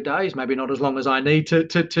longer days, maybe not as long as I need to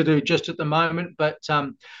do just at the moment. But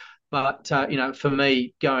for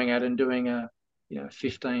me, going out and doing a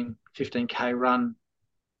 15K run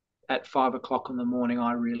at 5 o'clock in the morning,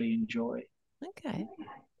 I really enjoy. Okay.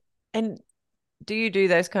 And do you do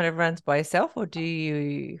those kind of runs by yourself, or do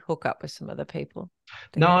you hook up with some other people?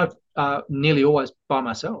 No, I've nearly always by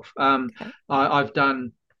myself. I've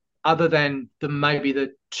done, other than maybe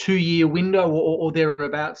the 2-year window or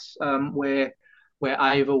thereabouts, where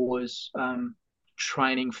Ava was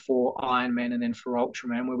training for Ironman and then for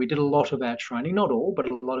Ultraman, where we did a lot of our training, not all,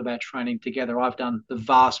 but a lot of our training together. I've done the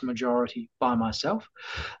vast majority by myself.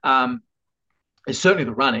 It's certainly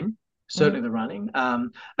the running.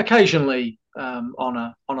 Occasionally, on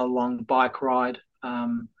a long bike ride,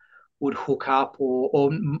 would hook up,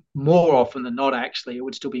 or more often than not, actually, it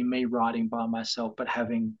would still be me riding by myself, but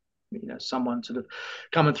having someone sort of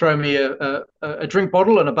come and throw me a drink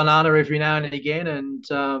bottle and a banana every now and again, and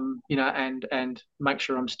and make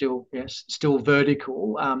sure I'm still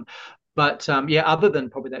vertical. Other than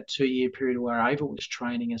probably that 2-year period where Ava was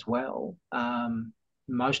training as well,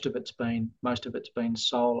 most of it's been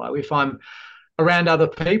solo. If I'm around other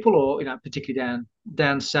people, or particularly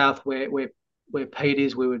down south where Pete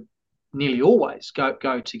is, we would nearly always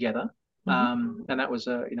go together. And that was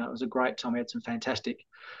it was a great time. We had some fantastic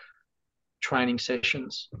training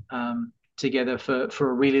sessions together for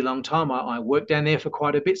a really long time. I worked down there for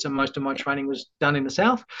quite a bit, so most of my training was done in the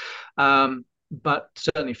south. But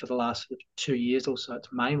certainly for the last 2 years or so, it's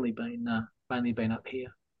mainly been up here.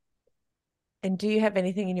 And do you have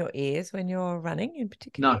anything in your ears when you're running in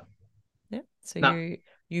particular? No. Yeah. So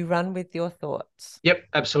you run with your thoughts. Yep,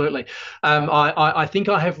 absolutely. I think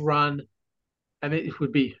I have run, and it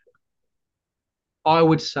would be, I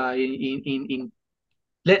would say, in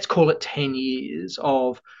let's call it 10 years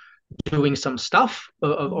of doing some stuff,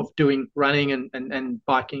 of doing running and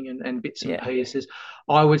biking and bits and pieces.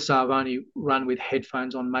 I would say I've only run with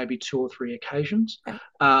headphones on maybe 2 or 3 occasions.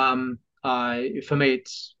 For me,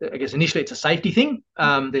 it's, I guess, initially it's a safety thing.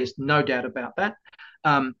 There's no doubt about that.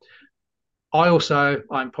 I'm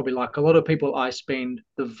probably like a lot of people, I spend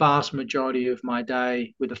the vast majority of my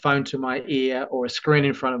day with a phone to my ear, or a screen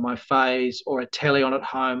in front of my face, or a telly on at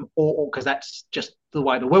home, or because that's just the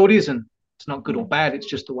way the world is, and it's not good or bad, it's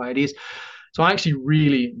just the way it is. So I actually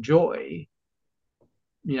really enjoy,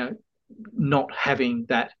 not having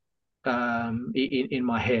that in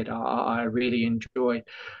my head. I really enjoy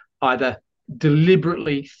either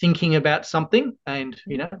deliberately thinking about something and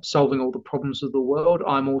solving all the problems of the world.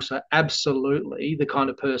 I'm also absolutely the kind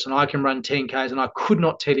of person, I can run 10Ks and I could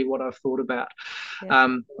not tell you what I've thought about.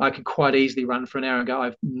 I could quite easily run for an hour and go,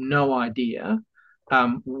 I've no idea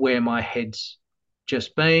where my head's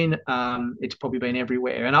just been. It's probably been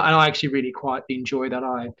everywhere, and I actually really quite enjoy that.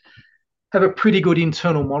 I have a pretty good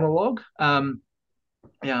internal monologue,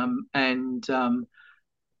 And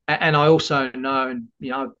I also know,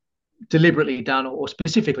 I've deliberately done or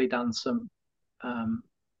specifically done some um,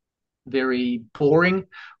 very boring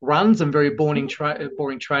runs and very boring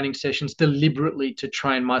training sessions deliberately to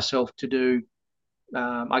train myself to do,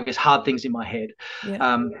 I guess, hard things in my head. Yeah.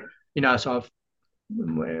 Um, so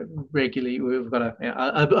regularly we've got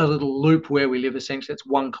a little loop where we live. Essentially, it's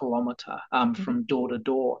 1 kilometer Mm-hmm. from door to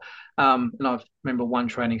door. And I remember one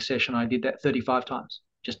training session I did that 35 times,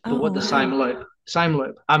 just Oh, the wow. same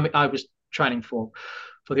loop. I was training for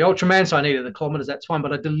the Ultraman, so I needed the kilometers. That's fine,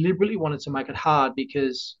 but I deliberately wanted to make it hard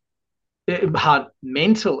because hard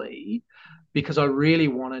mentally, because I really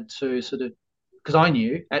wanted to sort of, because I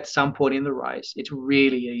knew at some point in the race it's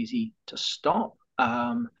really easy to stop,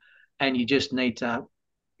 and you just need to,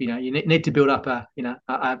 you need to build up a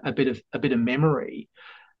bit of memory,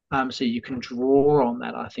 so you can draw on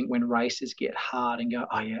that. I think when races get hard and go,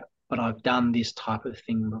 oh yeah, but I've done this type of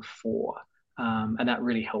thing before, and that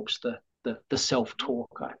really helps the self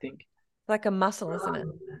talk, I think. It's like a muscle, isn't it?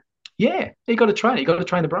 Yeah, you got to train it. You got to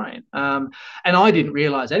train the brain. And I didn't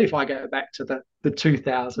realize that. If I go back to the Mm.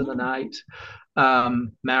 2008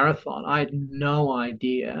 marathon, I had no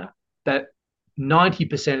idea that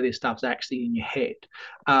 90% of this stuff's actually in your head.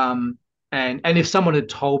 Um, and if someone had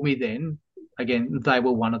told me then, again, they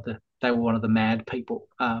were one of the mad people.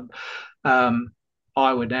 Um,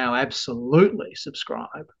 I would now absolutely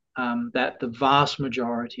subscribe that the vast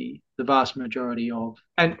majority of,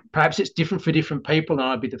 and perhaps it's different for different people, and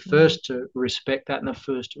I'd be the Mm. first to respect that and the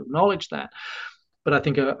first to acknowledge that. But I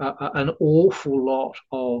think an awful lot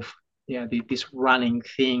of this running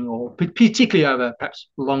thing, or particularly over perhaps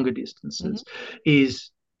longer Mm-hmm. distances,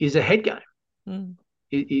 is a head game. Mm.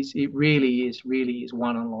 It really is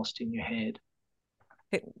won and lost in your head.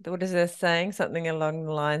 What is there saying? Something along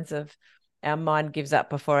the lines of our mind gives up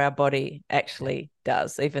before our body actually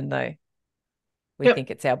does, even though we Yep.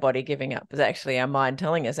 think it's our body giving up. It's actually our mind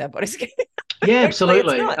telling us our body's giving up. Yeah, Actually, it's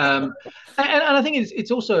absolutely. not. And I think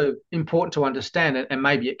it's also important to understand it, and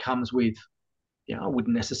maybe it comes with, I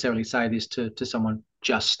wouldn't necessarily say this to someone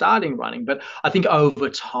just starting running, but I think over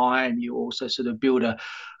time you also sort of build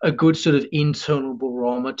a good sort of internal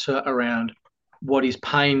barometer around what is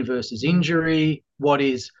pain versus Mm. injury, what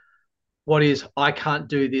is I can't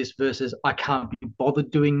do this versus I can't be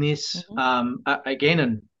bothered doing this. Mm-hmm. Again,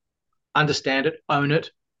 and understand it, own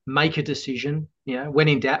it, make a decision. When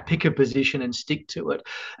in doubt, pick a position and stick to it.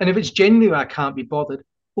 And if it's genuinely I can't be bothered,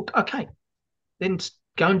 well, okay, then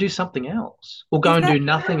go and do something else, or go Is and that do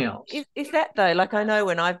nothing else. is that though? Like I know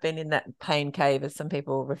when I've been in that pain cave, as some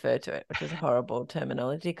people refer to it, which is a horrible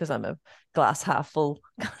terminology because I'm a glass half full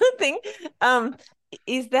kind of thing. Um,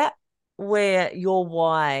 is that where your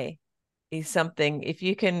why is something? If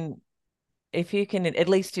you can at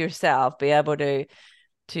least to yourself be able to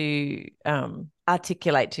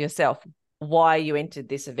articulate to yourself why you entered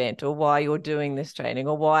this event or why you're doing this training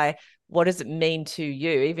or what does it mean to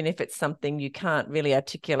you, even if it's something you can't really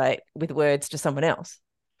articulate with words to someone else,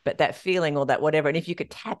 but that feeling or that whatever. And if you could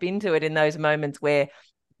tap into it in those moments where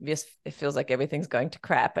just it feels like everything's going to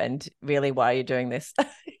crap and really why are you doing this?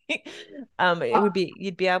 It I, would be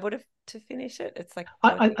you'd be able to finish it. It's like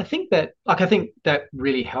I think that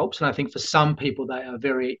really helps, and I think for some people they are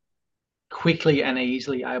very quickly and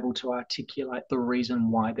easily able to articulate the reason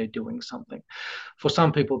why they're doing something. For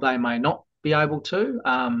some people, they may not be able to,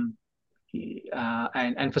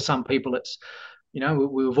 and for some people, it's,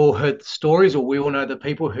 we've all heard the stories, or we all know the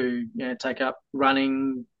people who, take up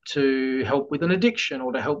running to help with an addiction,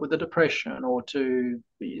 or to help with a depression, or to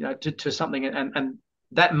something, and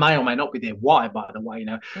that may or may not be their why. By the way,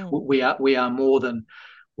 mm, we are more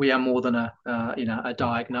than a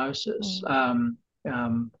diagnosis. mm,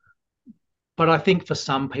 Um, but I think for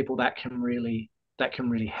some people that can really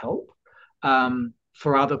help.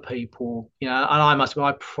 For other people, and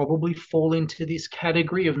I probably fall into this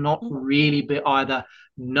category of not mm, really be either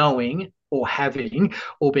knowing or having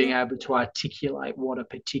or being yeah, able to articulate what a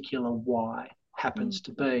particular why mm, happens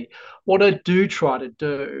to be. What I do try to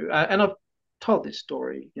do, and I've told this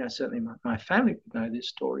story, certainly my family would know this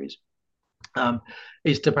story, um,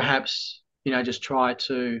 is to perhaps, just try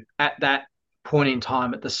to, at that point in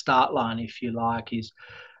time at the start line, if you like, is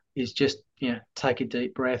just, take a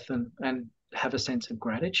deep breath and have a sense of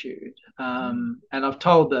gratitude. mm, And I've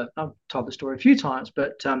told the story a few times,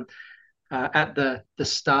 but at the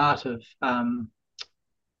start of the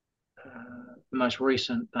most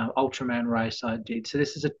recent Ultraman race I did. So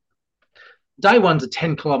this is Day one's a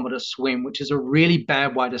 10-kilometer swim, which is a really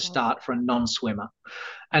bad way to start for a non-swimmer.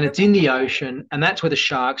 And it's in the ocean, and that's where the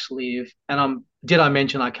sharks live. And did I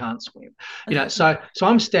mention I can't swim? So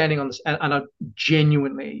I'm standing on this, and I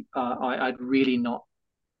genuinely, I'd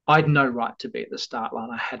no right to be at the start line.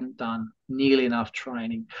 I hadn't done nearly enough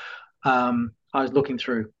training. I was looking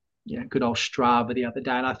through, good old Strava the other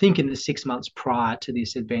day, and I think in the 6 months prior to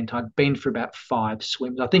this event, I'd been for about 5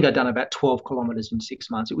 swims. I think I'd done about 12 kilometers in 6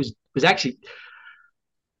 months. It was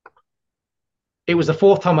the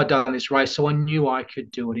fourth time I'd done this race, so I knew I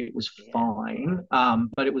could do it. It was fine,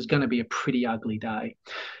 but it was going to be a pretty ugly day.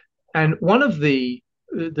 And one of the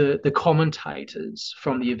commentators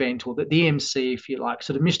from the event, or the MC, if you like,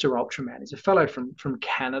 sort of Mr. Ultraman, is a fellow from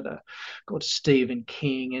Canada called Stephen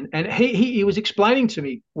King, and he was explaining to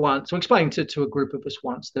me once, or explaining to a group of us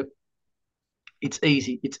once, that it's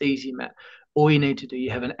easy, Matt. All you need to do, you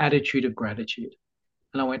have an attitude of gratitude.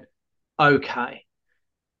 And I went, okay.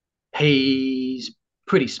 He's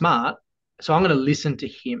pretty smart, so I'm going to listen to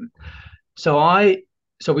him.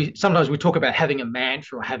 We sometimes we talk about having a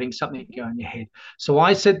mantra or having something go in your head. So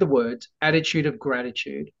I said the words attitude of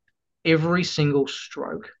gratitude every single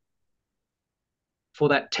stroke for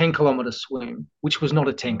that 10-kilometer swim, which was not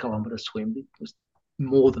a 10-kilometer swim. It was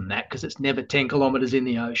more than that, because it's never 10 kilometers in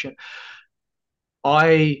the ocean.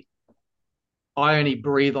 I only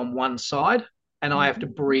breathe on one side, and I have to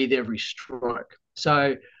breathe every stroke.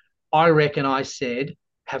 So I reckon I said,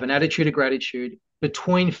 have an attitude of gratitude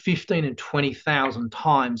between 15 and 20,000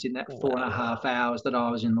 times in that 4.5 hours that I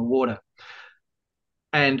was in the water.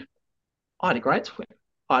 And I had a great swim.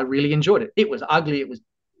 I really enjoyed it. It was ugly. It was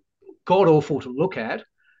god awful to look at.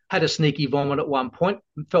 Had a sneaky vomit at one point.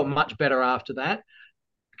 Felt much better after that.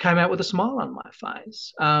 Came out with a smile on my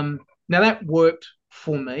face. Now that worked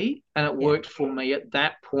for me, and it worked for me at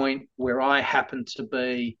that point where I happened to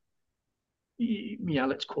be,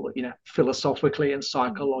 let's call it, philosophically and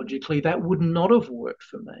psychologically, that would not have worked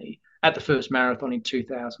for me at the first marathon in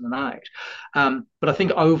 2008. But I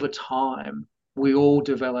think over time, we all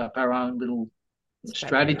develop our own little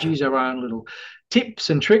strategies, our own little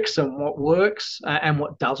tips and tricks on what works and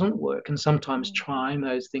what doesn't work. And sometimes trying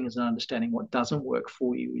those things and understanding what doesn't work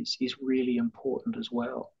for you is really important as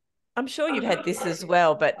well. I'm sure you've had this as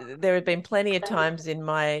well, but there have been plenty of times in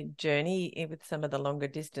my journey with some of the longer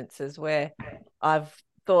distances where I've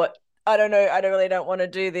thought, I don't know, I really don't want to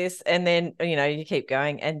do this. And then, you keep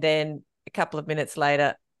going. And then a couple of minutes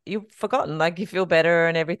later, you've forgotten, like you feel better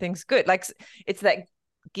and everything's good. Like it's that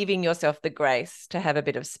giving yourself the grace to have a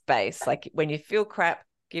bit of space. Like when you feel crap,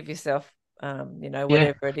 give yourself,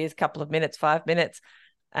 whatever it is, couple of minutes, 5 minutes.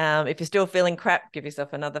 If you're still feeling crap, give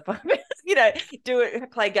yourself another 5 minutes.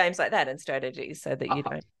 Play games like that and strategies so that you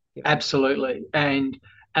don't. Absolutely. And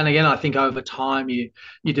again, I think over time you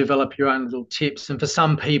develop your own little tips. And for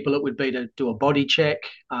some people, it would be to do a body check.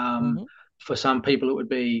 For some people, it would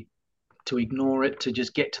be to ignore it, to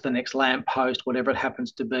just get to the next lamppost, whatever it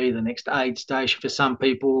happens to be, the next aid station. For some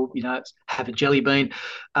people, it's have a jelly bean.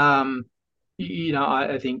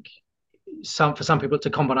 I think for some people, it's a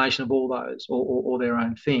combination of all those, or their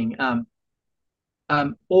own thing.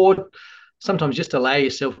 Or sometimes just allow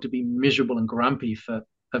yourself to be miserable and grumpy for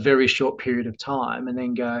a very short period of time, and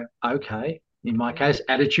then go, okay, in my case,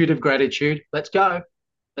 attitude of gratitude, let's go.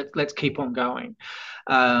 Let's keep on going.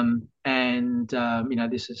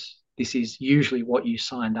 This is usually what you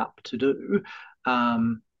signed up to do.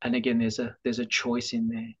 And again, there's a choice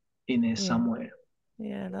in there somewhere.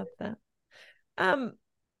 Yeah, I love that.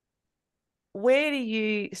 Where do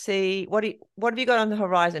you see, what have you got on the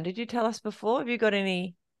horizon? Did you tell us before? Have you got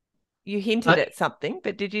any? You hinted at something,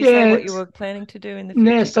 but did you say what you were planning to do in the future?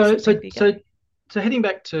 Yeah, so heading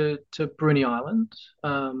back to Bruny Island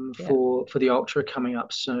for the ultra coming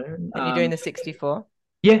up soon. And you're doing the 64?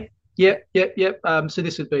 Yeah. So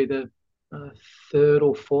this would be the third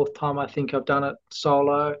or fourth time I think I've done it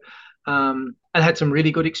solo. And had some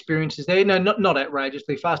really good experiences there. No, not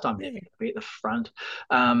outrageously fast. I'm never going to be at the front.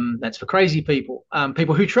 That's for crazy people,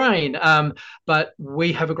 people who train. But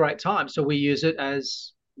we have a great time. So we use it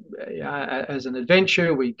as an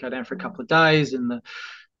adventure. We go down for a couple of days, and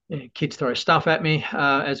the kids throw stuff at me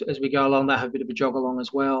as we go along. They have a bit of a jog along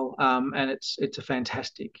as well. And it's a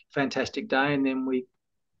fantastic day. And then we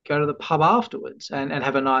go to the pub afterwards and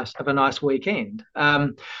have a nice weekend.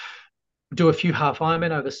 Do a few half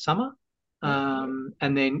Ironman over summer.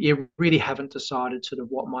 And then you really haven't decided sort of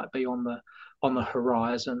what might be on the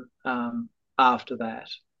horizon after that.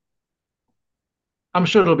 I'm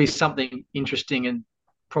sure it'll be something interesting and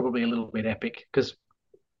probably a little bit epic, because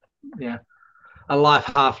a life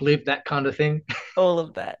half lived, that kind of thing. All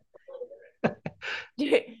of that.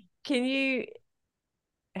 can you,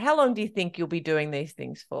 how long do you think you'll be doing these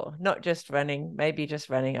things for? Not just running, maybe just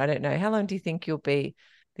running. I don't know. How long do you think you'll be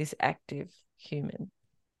this active human?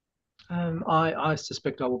 I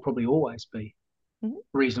suspect I will probably always be Mhm.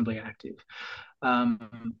 reasonably active.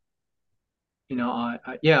 Um,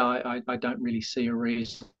 I don't really see a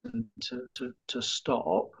reason to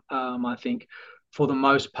stop. I think for the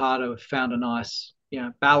most part, I've found a nice,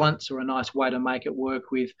 balance or a nice way to make it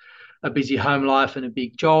work with a busy home life and a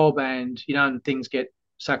big job, and things get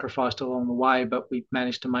sacrificed along the way, but we've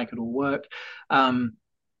managed to make it all work.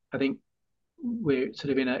 I think we're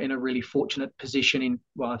sort of in a really fortunate position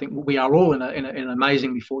I think we are all in an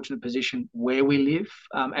amazingly fortunate position where we live,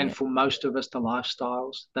 and Yeah, for most of us the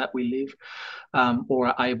lifestyles that we live, or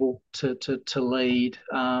are able to lead,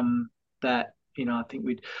 that I think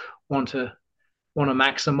we'd want to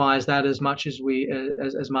maximize that as much as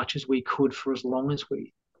we could for as long as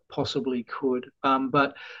we possibly could,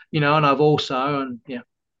 but and I've also, and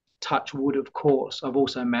touch wood, of course, I've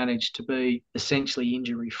also managed to be essentially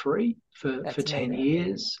injury free for that's 10 amazing.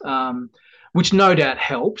 years, which no doubt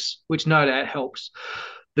helps,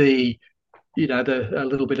 the a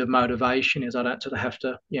little bit of motivation is I don't sort of have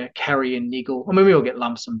to carry and niggle. I mean, we all get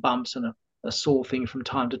lumps and bumps and a sore thing from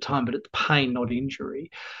time to time, but it's pain, not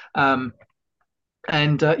injury. So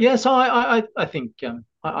I think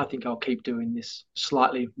I think I'll keep doing this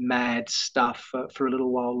slightly mad stuff for a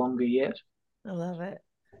little while longer yet. I love it.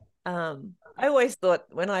 I always thought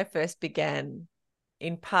when I first began,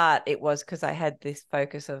 in part, it was because I had this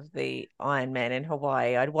focus of the Ironman in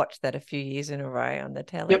Hawaii. I'd watched that a few years in a row on the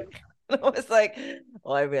telly. Yep. I was like,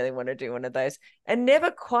 oh, I really want to do one of those. And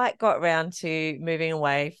never quite got around to moving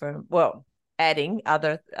away from, well, adding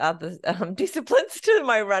other disciplines to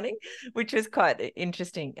my running, which was quite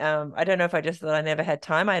interesting. I don't know if I just thought I never had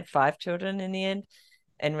time. I had 5 children in the end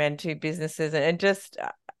and ran 2 businesses, and just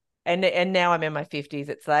and now I'm in my 50s.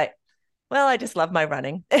 It's like, well, I just love my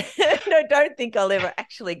running. I don't think I'll ever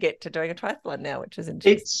actually get to doing a triathlon now, which is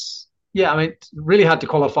interesting. It's Yeah, I mean, it's really hard to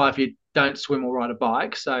qualify if you don't swim or ride a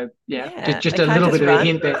bike. So yeah, just Yeah, just I a can't little just bit of a run.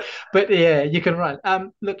 hint there. But yeah, you can run.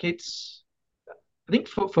 Look, I think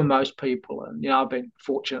for most people, and I've been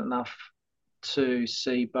fortunate enough to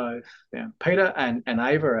see both, Peter and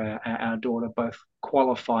Ava, our daughter, both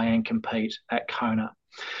qualify and compete at Kona.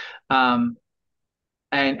 Um,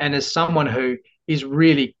 and as someone who is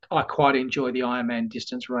really, I quite enjoy the Ironman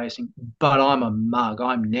distance racing, but I'm a mug.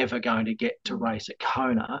 I'm never going to get to race at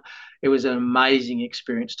Kona. It was an amazing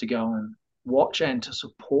experience to go and watch and to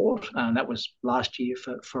support. That was last year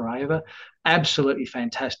for Ava. Absolutely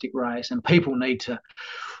fantastic race, and people need to.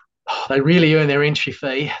 They really earn their entry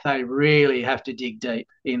fee. They really have to dig deep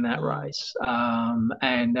in that Mm, race,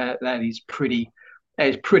 and that is pretty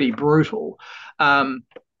brutal. Um,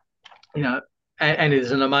 you know, and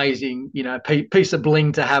is an amazing, piece of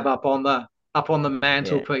bling to have up on the yeah,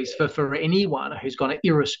 mantelpiece for anyone who's gone,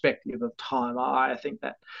 irrespective of time. I think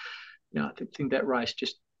that think that race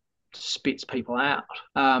just spits people out.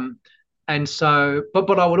 And so,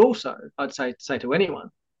 but I would also, I'd say to anyone,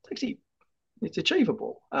 it's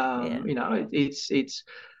achievable. yeah, It's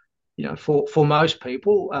for most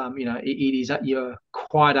people, it is that you're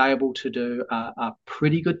quite able to do a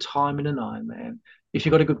pretty good time in an Ironman if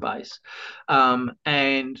you've got a good base.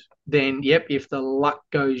 And then, yep, if the luck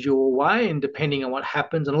goes your way, and depending on what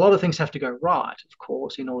happens, and a lot of things have to go right, of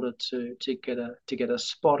course, in order to get a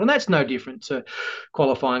spot. And that's no different to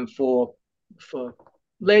qualifying for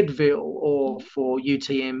Leadville or mhm, for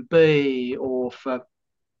UTMB or for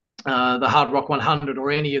the Hard Rock 100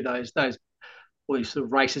 or any of those all these sort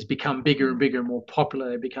of races become bigger and mm. bigger and more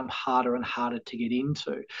popular. They become harder and harder to get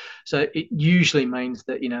into. So it usually means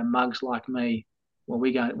that mugs like me, well,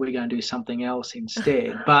 we're going to do something else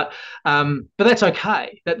instead. But that's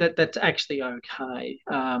okay. That's actually okay.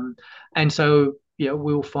 And so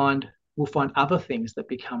we'll find other things that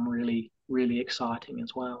become really really exciting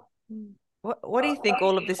as well. Mm. What do you think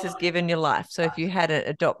all of this has given your life? So if you had it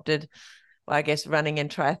adopted, well, I guess running and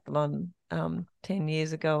triathlon 10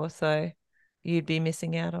 years ago or so, you'd be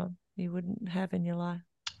missing out on, you wouldn't have in your life.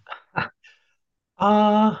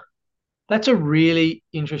 Uh that's a really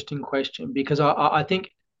interesting question because I think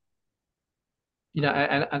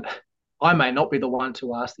and I may not be the one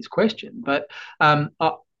to ask this question, but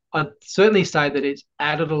I'd certainly say that it's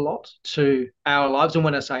added a lot to our lives. And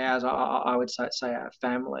when I say ours, I would say our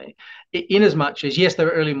family. In as much as, yes, there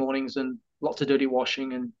are early mornings and lots of dirty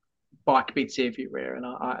washing and bike bits everywhere, and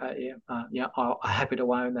I'm happy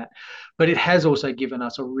to own that. But it has also given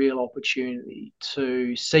us a real opportunity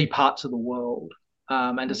to see parts of the world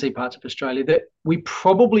and to see parts of Australia that we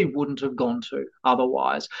probably wouldn't have gone to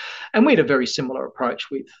otherwise. And we had a very similar approach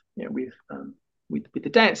with, with the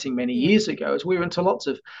dancing many years ago, as we went to lots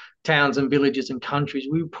of towns and villages and countries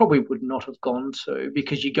we probably would not have gone to,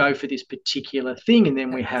 because you go for this particular thing, and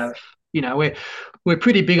then we have, we're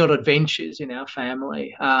pretty big on adventures in our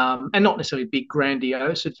family, and not necessarily big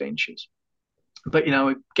grandiose adventures. But we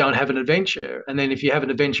go and have an adventure, and then if you have an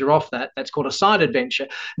adventure off that, that's called a side adventure.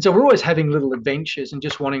 And so we're always having little adventures and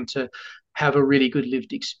just wanting to have a really good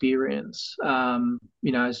lived experience,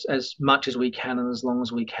 as much as we can and as long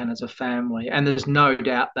as we can as a family. And there's no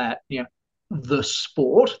doubt that the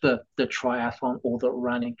sport, the triathlon or the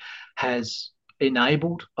running, has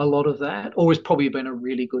enabled a lot of that, or has probably been a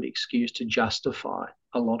really good excuse to justify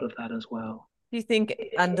a lot of that as well. Do you think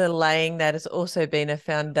underlaying that has also been a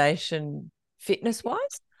foundation fitness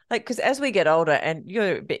wise? Like, because as we get older, and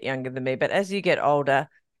you're a bit younger than me, but as you get older,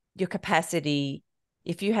 your capacity,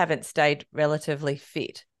 if you haven't stayed relatively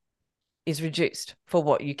fit, is reduced for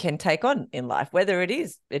what you can take on in life, whether it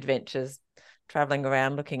is adventures, traveling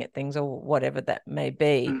around, looking at things, or whatever that may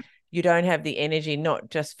be. You don't have the energy, not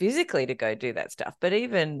just physically to go do that stuff, but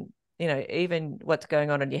even what's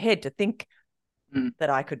going on in your head to think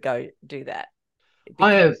that I could go do that.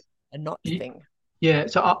 I have a not thing. Yeah,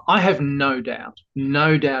 so I have no doubt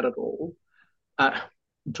at all.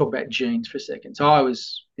 Talk about genes for a second. So I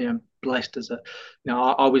was, blessed as I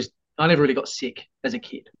never really got sick as a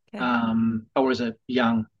kid, or as a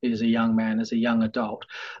young man, as a young adult.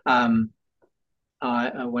 When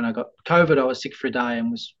I got COVID, I was sick for a day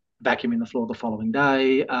and was vacuuming the floor the following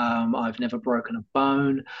day. I've never broken a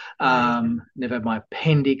bone, never had my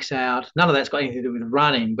appendix out. None of that's got anything to do with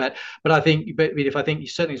running. But if I think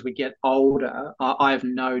certainly as we get older, I have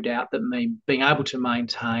no doubt that me being able to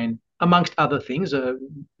maintain, amongst other things, a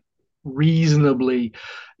reasonably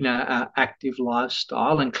active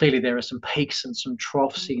lifestyle, and clearly there are some peaks and some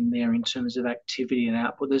troughs in there in terms of activity and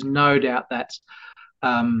output. There's no doubt that's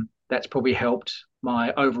probably helped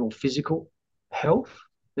my overall physical health.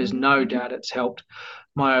 There's no doubt it's helped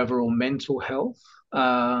my overall mental health,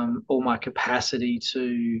 or my capacity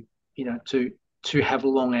to have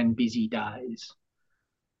long and busy days.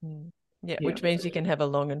 Yeah, which means you can have a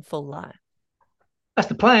long and full life. That's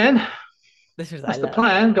the plan. That's the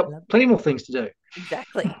plan. Got plenty more things to do.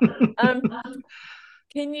 Exactly.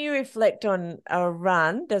 Can you reflect on a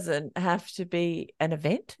run? Doesn't have to be an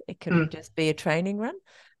event. It could just be a training run,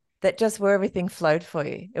 that just where everything flowed for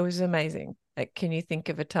you. It was amazing. Like, can you think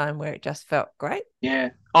of a time where it just felt great? Yeah.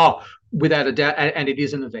 Oh, without a doubt. And it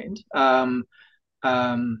is an event. And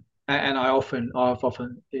I've often,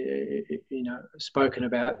 spoken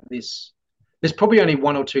about this. There's probably only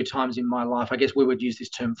one or two times in my life, I guess we would use this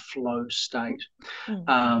term flow state.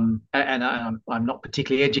 And I'm not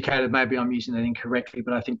particularly educated. Maybe I'm using that incorrectly,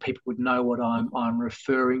 but I think people would know what I'm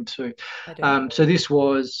referring to. So this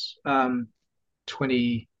was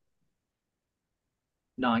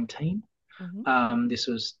 2019. This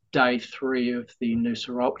was day 3 of the Noosa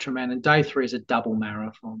Ultraman, and day 3 is a double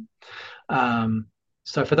marathon.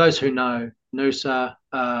 So for those who know Noosa,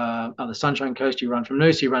 on the Sunshine Coast, you run from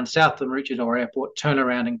Noosa, you run south to Maroochydore Airport, turn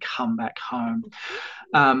around and come back home.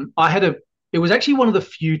 It was actually one of the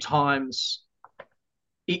few times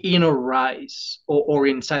in a race, or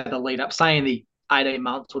in, say, the lead up, say in the 18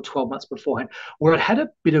 months or 12 months beforehand, where it had a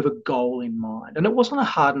bit of a goal in mind. And it wasn't a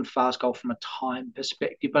hard and fast goal from a time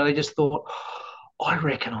perspective, but I just thought, I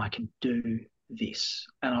reckon I can do this.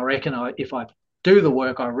 And I reckon if I do the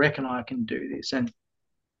work, I reckon I can do this. And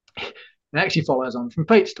it actually follows on from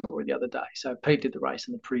Pete's story the other day. So Pete did the race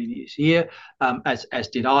in the previous year, as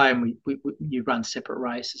did I, and you run separate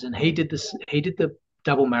races. And he did the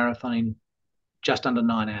double marathon in just under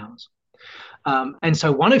 9 hours. And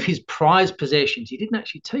so one of his prized possessions, he didn't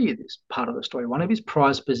actually tell you this part of the story, one of his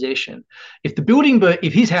prized possession,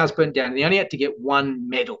 if his house burnt down and he only had to get one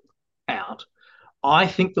medal out, I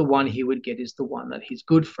think the one he would get is the one that his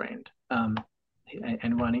good friend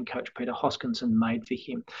and running coach Peter Hoskinson made for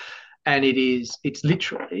him. And it's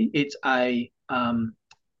a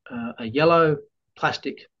yellow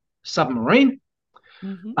plastic submarine,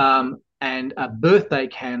 and a birthday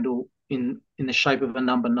candle in the shape of a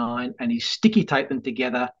number 9, and he sticky taped them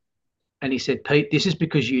together, and he said, Pete, this is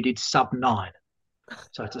because you did sub 9.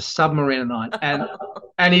 So it's a submarine 9, and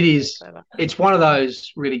it's one of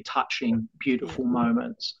those really touching, beautiful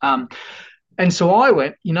moments. And so I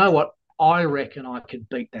went, you know what, I reckon I could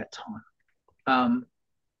beat that time.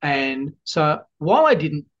 And so while I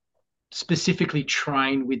didn't specifically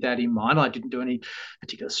train with that in mind, I didn't do any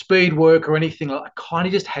particular speed work or anything. I kind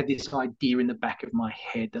of just had this idea in the back of my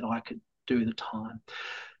head that I could do the time.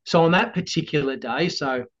 So on that particular day,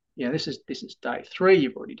 so this is day 3.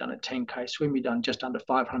 You've already done a 10K swim. You've done just under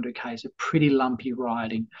 500 Ks, a pretty lumpy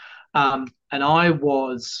riding, and I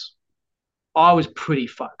was pretty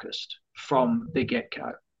focused from the get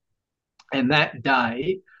go. And that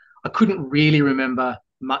day, I couldn't really remember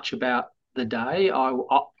much about the day.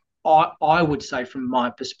 I would say, from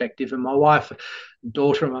my perspective, and my wife,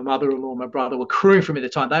 daughter, and my mother-in-law, my brother were crewing for me at the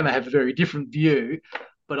time. They may have a very different view,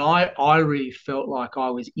 but I really felt like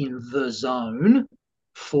I was in the zone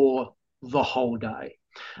for the whole day.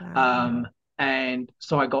 Wow. And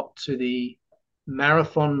so I got to the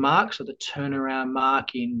marathon mark, so the turnaround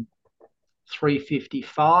mark, in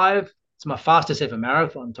 3:55. It's my fastest ever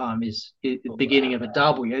marathon time, is the beginning of a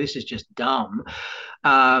double. Yeah, this is just dumb.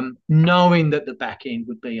 Knowing that the back end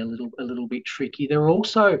would be a little bit tricky. There were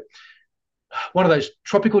also one of those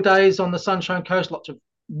tropical days on the Sunshine Coast, lots of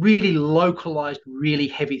really localized, really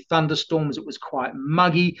heavy thunderstorms. It was quite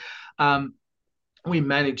muggy. We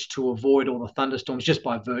managed to avoid all the thunderstorms just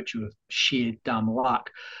by virtue of sheer dumb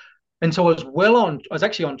luck. And so I was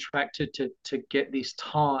actually on track to get this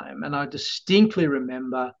time. And I distinctly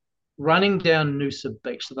remember running down Noosa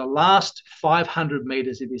Beach. So the last 500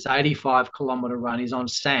 meters of this 85-kilometer run is on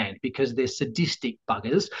sand, because they're sadistic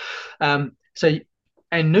buggers. And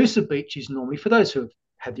Noosa Beach is normally, for those who have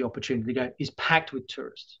had the opportunity to go, is packed with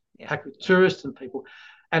tourists, tourists and people.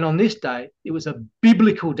 And on this day, it was a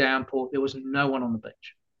biblical downpour. There was no one on the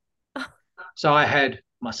beach. So I had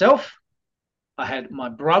myself, I had my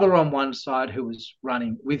brother on one side, who was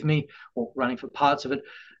running with me, or running for parts of it,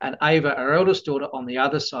 and Ava, our eldest daughter, on the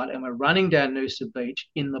other side. And we're running down Noosa Beach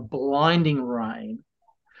in the blinding rain.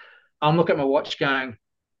 I'm looking at my watch going,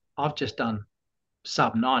 I've just done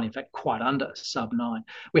sub 9, in fact, quite under sub 9.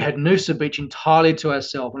 We had Noosa Beach entirely to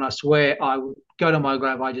ourselves. And I swear, I would go to my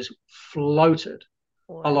grave, I just floated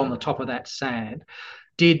along the top of that sand.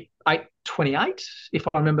 Did 8:28, if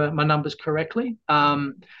I remember my numbers correctly.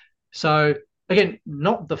 So again,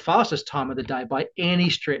 not the fastest time of the day by any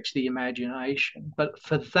stretch of the imagination, but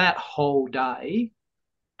for that whole day,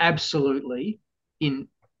 absolutely in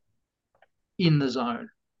the zone.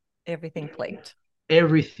 Everything clicked.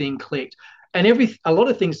 Everything clicked. And a lot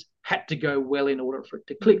of things had to go well in order for it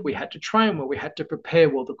to click. We had to train well, we had to prepare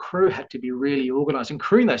well, the crew had to be really organized. And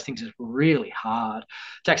crewing those things is really hard.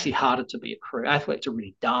 It's actually harder to be a crew. Athletes are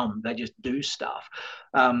really dumb. They just do stuff.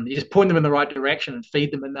 You just point them in the right direction and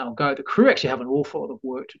feed them and they'll go. The crew actually have an awful lot of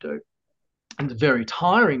work to do. And it's very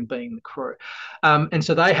tiring being the crew. And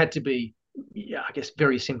so they had to be, I guess,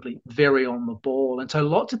 very simply, very on the ball. And so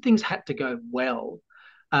lots of things had to go well.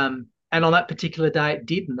 And on that particular day, it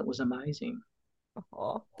did, and it was amazing.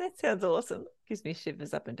 Oh, that sounds awesome. Gives me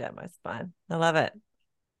shivers up and down my spine. I love it.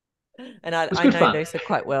 And I know Noosa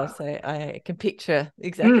quite well, so I can picture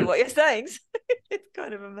exactly what you're saying. It's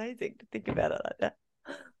kind of amazing to think about it like that.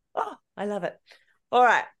 Oh, I love it. All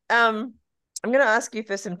right. I'm going to ask you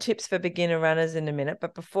for some tips for beginner runners in a minute,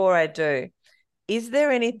 but before I do, is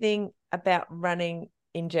there anything about running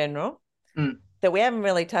in general that we haven't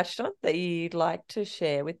really touched on that you'd like to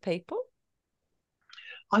share with people?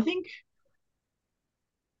 I think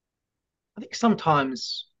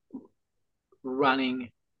sometimes running,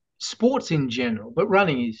 sports in general, but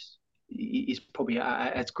running is probably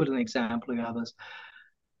as good an example as others,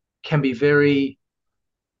 can be very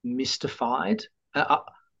mystified.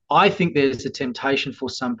 I think there's a temptation for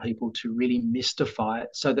some people to really mystify it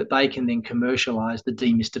so that they can then commercialize the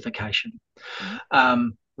demystification.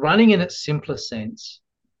 Running in its simpler sense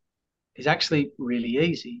is actually really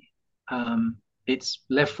easy. It's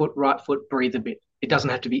left foot, right foot, breathe a bit. It doesn't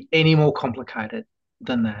have to be any more complicated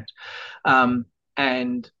than that.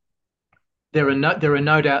 And there are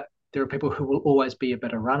no doubt there are people who will always be a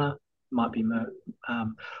better runner, might be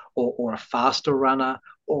or a faster runner,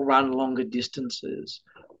 or run longer distances.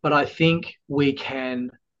 But I think we can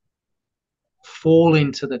fall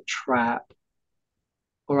into the trap,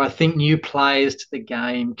 or I think new players to the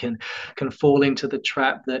game can fall into the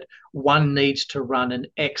trap that one needs to run an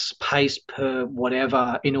X pace per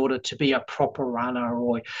whatever in order to be a proper runner,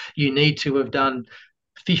 or you need to have done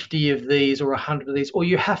 50 of these or 100 of these, or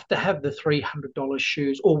you have to have the $300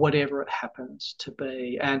 shoes, or whatever it happens to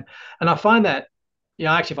be. And I find that, I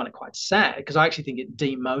actually find it quite sad, because I actually think it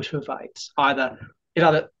demotivates. It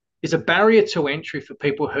either is a barrier to entry for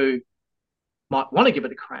people who might want to give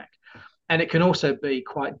it a crack, and it can also be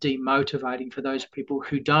quite demotivating for those people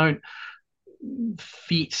who don't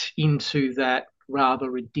fit into that rather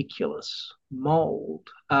ridiculous mold.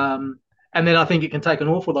 And then I think it can take an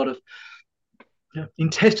awful lot of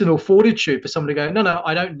intestinal fortitude for someone to go, no,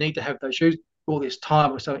 I don't need to have those shoes all this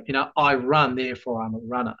time, or so. I run, therefore I'm a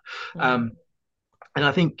runner. And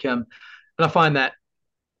I think, and I find that,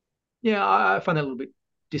 yeah, I find that a little bit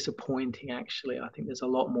disappointing, actually. I think there's a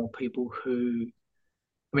lot more people who,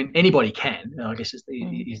 I mean, anybody can. I guess is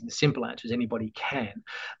the simple answer is anybody can,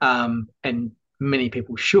 and many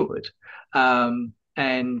people should. And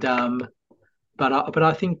but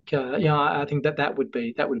I think I think that would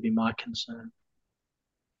be my concern.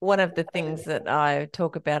 One of the things that I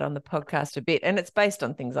talk about on the podcast a bit, and it's based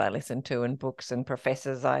on things I listen to and books and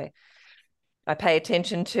professors I pay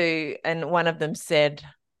attention to, and one of them said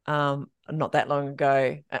not that long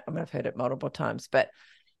ago, I mean, I've heard it multiple times, but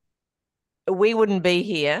we wouldn't be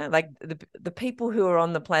here. Like the people who are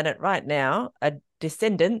on the planet right now are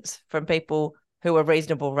descendants from people who were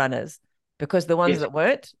reasonable runners, because the ones Yes. that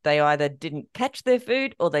weren't, they either didn't catch their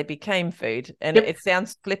food or they became food. And Yep. it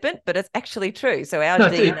sounds flippant, but it's actually true. So our No,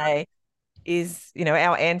 DNA is,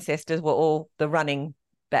 our ancestors were all the running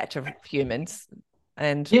batch of humans.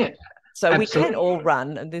 And yeah, so we can absolutely. all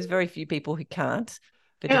run, and there's very few people who can't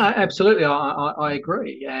for Yeah, different reasons. absolutely. I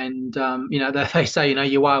agree. And, they say,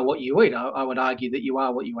 you are what you eat. I would argue that you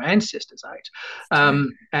are what your ancestors ate.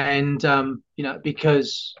 It's true.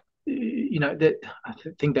 Because, that I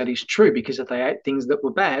think that is true, because if they ate things that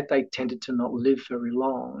were bad, they tended to not live very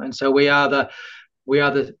long. And so we are the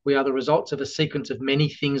results of a sequence of many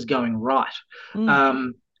things going right. Mm.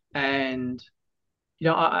 Um, and,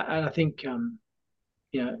 I think,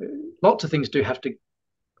 lots of things do have to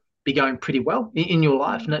be going pretty well in your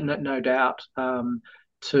life, no doubt,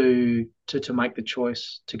 to make the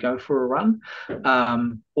choice to go for a run,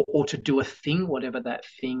 or to do a thing, whatever that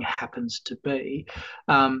thing happens to be.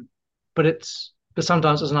 But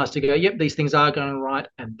sometimes it's nice to go, yep, these things are going right,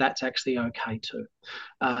 and that's actually okay too,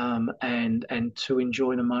 and to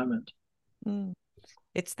enjoy the moment. Mm.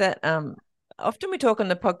 It's that often we talk on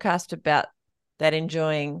the podcast about that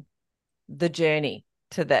enjoying the journey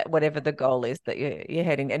to that, whatever the goal is that you're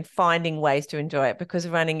heading, and finding ways to enjoy it, because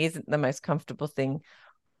running isn't the most comfortable thing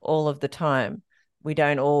all of the time. We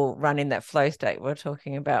don't all run in that flow state we're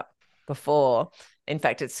talking about before. In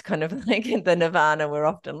fact, it's kind of like the nirvana we're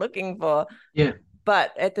often looking for. Yeah.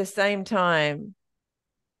 But at the same time,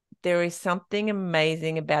 there is something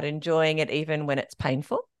amazing about enjoying it even when it's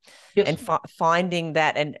painful, Yes. and finding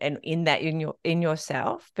that and in that in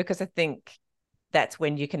yourself, because I think that's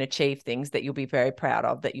when you can achieve things that you'll be very proud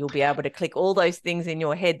of, that you'll be able to click all those things in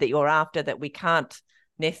your head that you're after, that we can't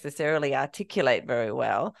necessarily articulate very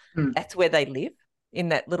well. Mm, That's where they live, in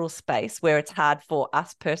that little space where it's hard for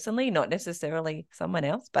us personally, not necessarily someone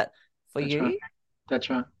else, but for that's right. you. That's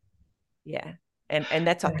right. Yeah. And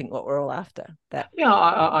that's, I think, what we're all after. That. Yeah,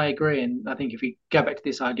 I agree, and I think if we go back to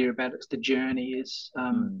this idea about it's the journey, is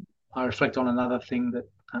Mm. I reflect on another thing that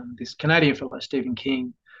this Canadian fellow Stephen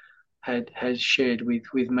King has shared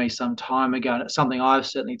with me some time ago, and it's something I've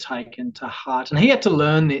certainly taken to heart. And he had to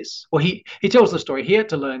learn this. Well, he tells the story. He had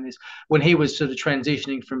to learn this when he was sort of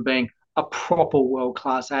transitioning from being a proper world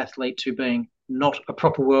class athlete to being not a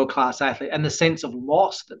proper world class athlete, and the sense of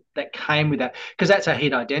loss that came with that, because that's how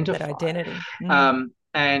he'd That identify it. identity. Mm.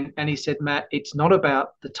 And he said, Matt, it's not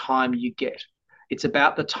about the time you get, it's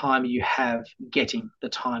about the time you have getting the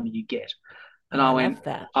time you get. Oh, And I love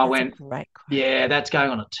that. I That's a went, great quote. yeah, that's going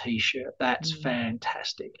on a t-shirt. That's Mm.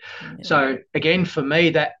 fantastic. Yeah. So again, for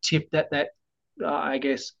me, that tip that I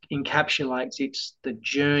guess encapsulates, it's the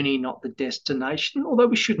journey, not the destination. Although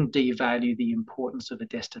we shouldn't devalue the importance of a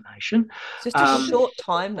destination. It's just a Um, short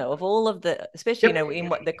time, though, of all of the, especially, yep, in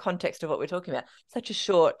what the context of what we're talking about, such a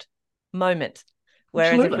short moment.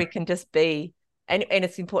 Whereas if absolutely. we can just be, and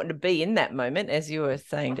it's important to be in that moment, as you were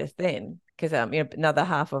saying just then, because another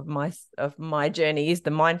half of my journey is the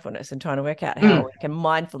mindfulness and trying to work out how Mm, we can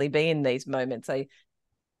mindfully be in these moments. So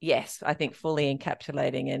yes, I think fully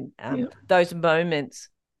encapsulating, and yeah, those moments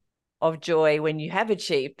of joy when you have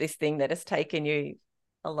achieved this thing that has taken you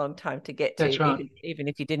a long time to get to, that's right. even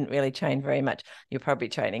if you didn't really train very much. You're probably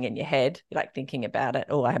training in your head, like thinking about it.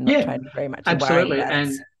 Oh, I'm not Yeah, training very much and worrying absolutely. about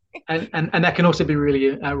it. And that can also be really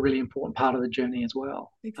a really important part of the journey as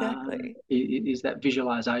well. Exactly. Is that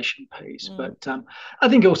visualization piece. Mm. But I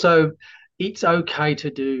think also it's okay to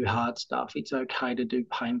do hard stuff. It's okay to do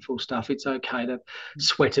painful stuff. It's okay to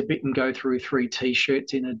sweat a bit and go through 3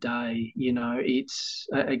 t-shirts in a day. It's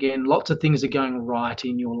again, lots of things are going right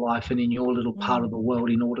in your life and in your little part of Mm. the world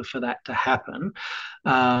in order for that to happen.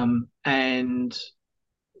 And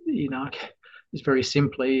you know, it's very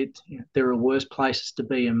simply, there are worse places to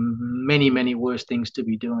be and many, many worse things to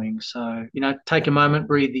be doing. So, take a That's moment, right.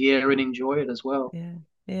 breathe the air, and enjoy it as well. Yeah.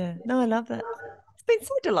 Yeah. No, I love that. It's been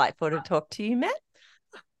so delightful to talk to you, Matt.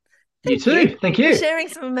 You Thank you too. Thank for you. sharing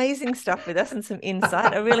some amazing stuff with us and some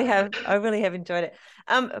insight. I really have enjoyed it.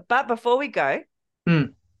 But before we go,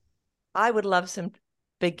 Mm. I would love some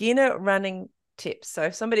beginner running tips. So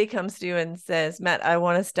if somebody comes to you and says, Matt, I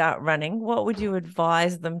want to start running, what would you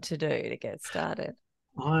advise them to do to get started?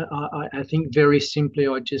 I think very simply,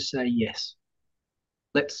 I'd just say yes.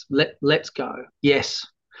 Let's go. Yes.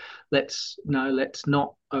 Let's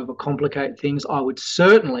not overcomplicate things. I would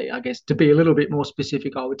certainly, I guess, to be a little bit more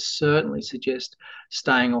specific, I would certainly suggest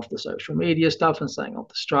staying off the social media stuff and staying off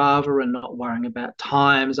the Strava and not worrying about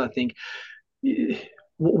times. I think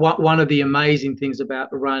one of the amazing things about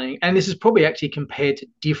running, and this is probably actually compared to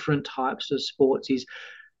different types of sports, is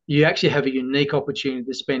you actually have a unique opportunity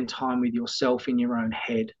to spend time with yourself in your own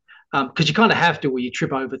head. Because you kind of have to, where you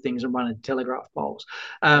trip over things and run into telegraph poles.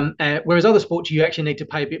 Whereas other sports, you actually need to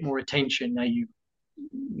pay a bit more attention. Now you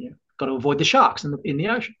got to avoid the sharks in the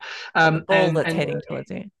ocean. The ball that's And heading towards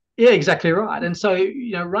you. yeah, exactly right. And so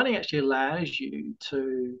running actually allows you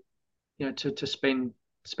to to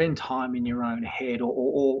spend time in your own head,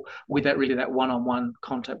 or with that one-on-one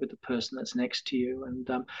contact with the person that's next to you. And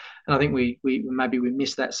I think we maybe we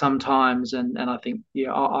miss that sometimes. And I think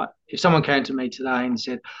if someone came to me today and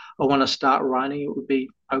said, I want to start running, it would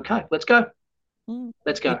be okay. Let's go.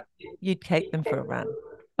 Let's go. You'd take them for a run.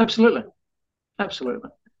 Absolutely.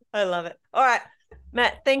 I love it. All right,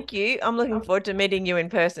 Matt, thank you. I'm looking forward to meeting you in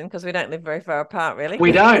person because we don't live very far apart, really.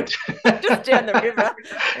 We don't. Just down the river.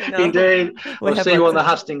 Indeed. We'll see you on the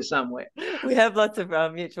hustings somewhere. We have lots of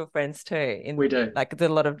mutual friends too. We do. Like there's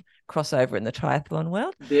a lot of crossover in the triathlon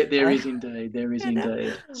world. There is indeed. There is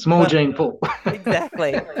indeed. Small gene pool.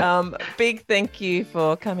 Exactly. Big thank you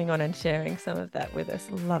for coming on and sharing some of that with us.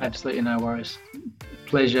 Love it. Absolutely no worries.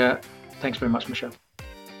 Pleasure. Thanks very much, Michelle.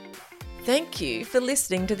 Thank you for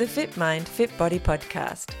listening to the Fit Mind, Fit Body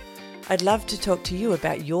podcast. I'd love to talk to you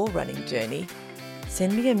about your running journey.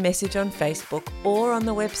 Send me a message on Facebook or on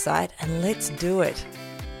the website and let's do it.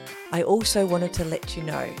 I also wanted to let you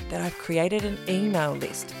know that I've created an email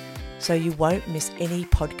list so you won't miss any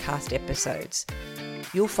podcast episodes.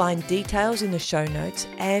 You'll find details in the show notes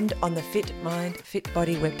and on the Fit Mind, Fit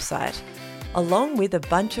Body website, along with a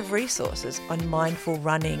bunch of resources on mindful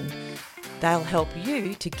running. They'll help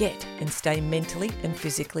you to get and stay mentally and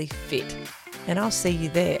physically fit. And I'll see you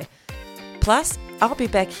there. Plus, I'll be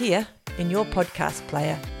back here in your podcast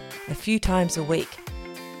player a few times a week.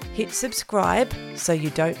 Hit subscribe so you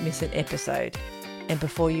don't miss an episode. And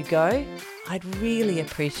before you go, I'd really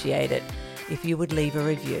appreciate it if you would leave a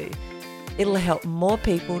review. It'll help more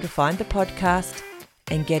people to find the podcast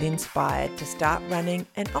and get inspired to start running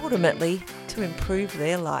and ultimately to improve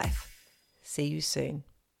their life. See you soon.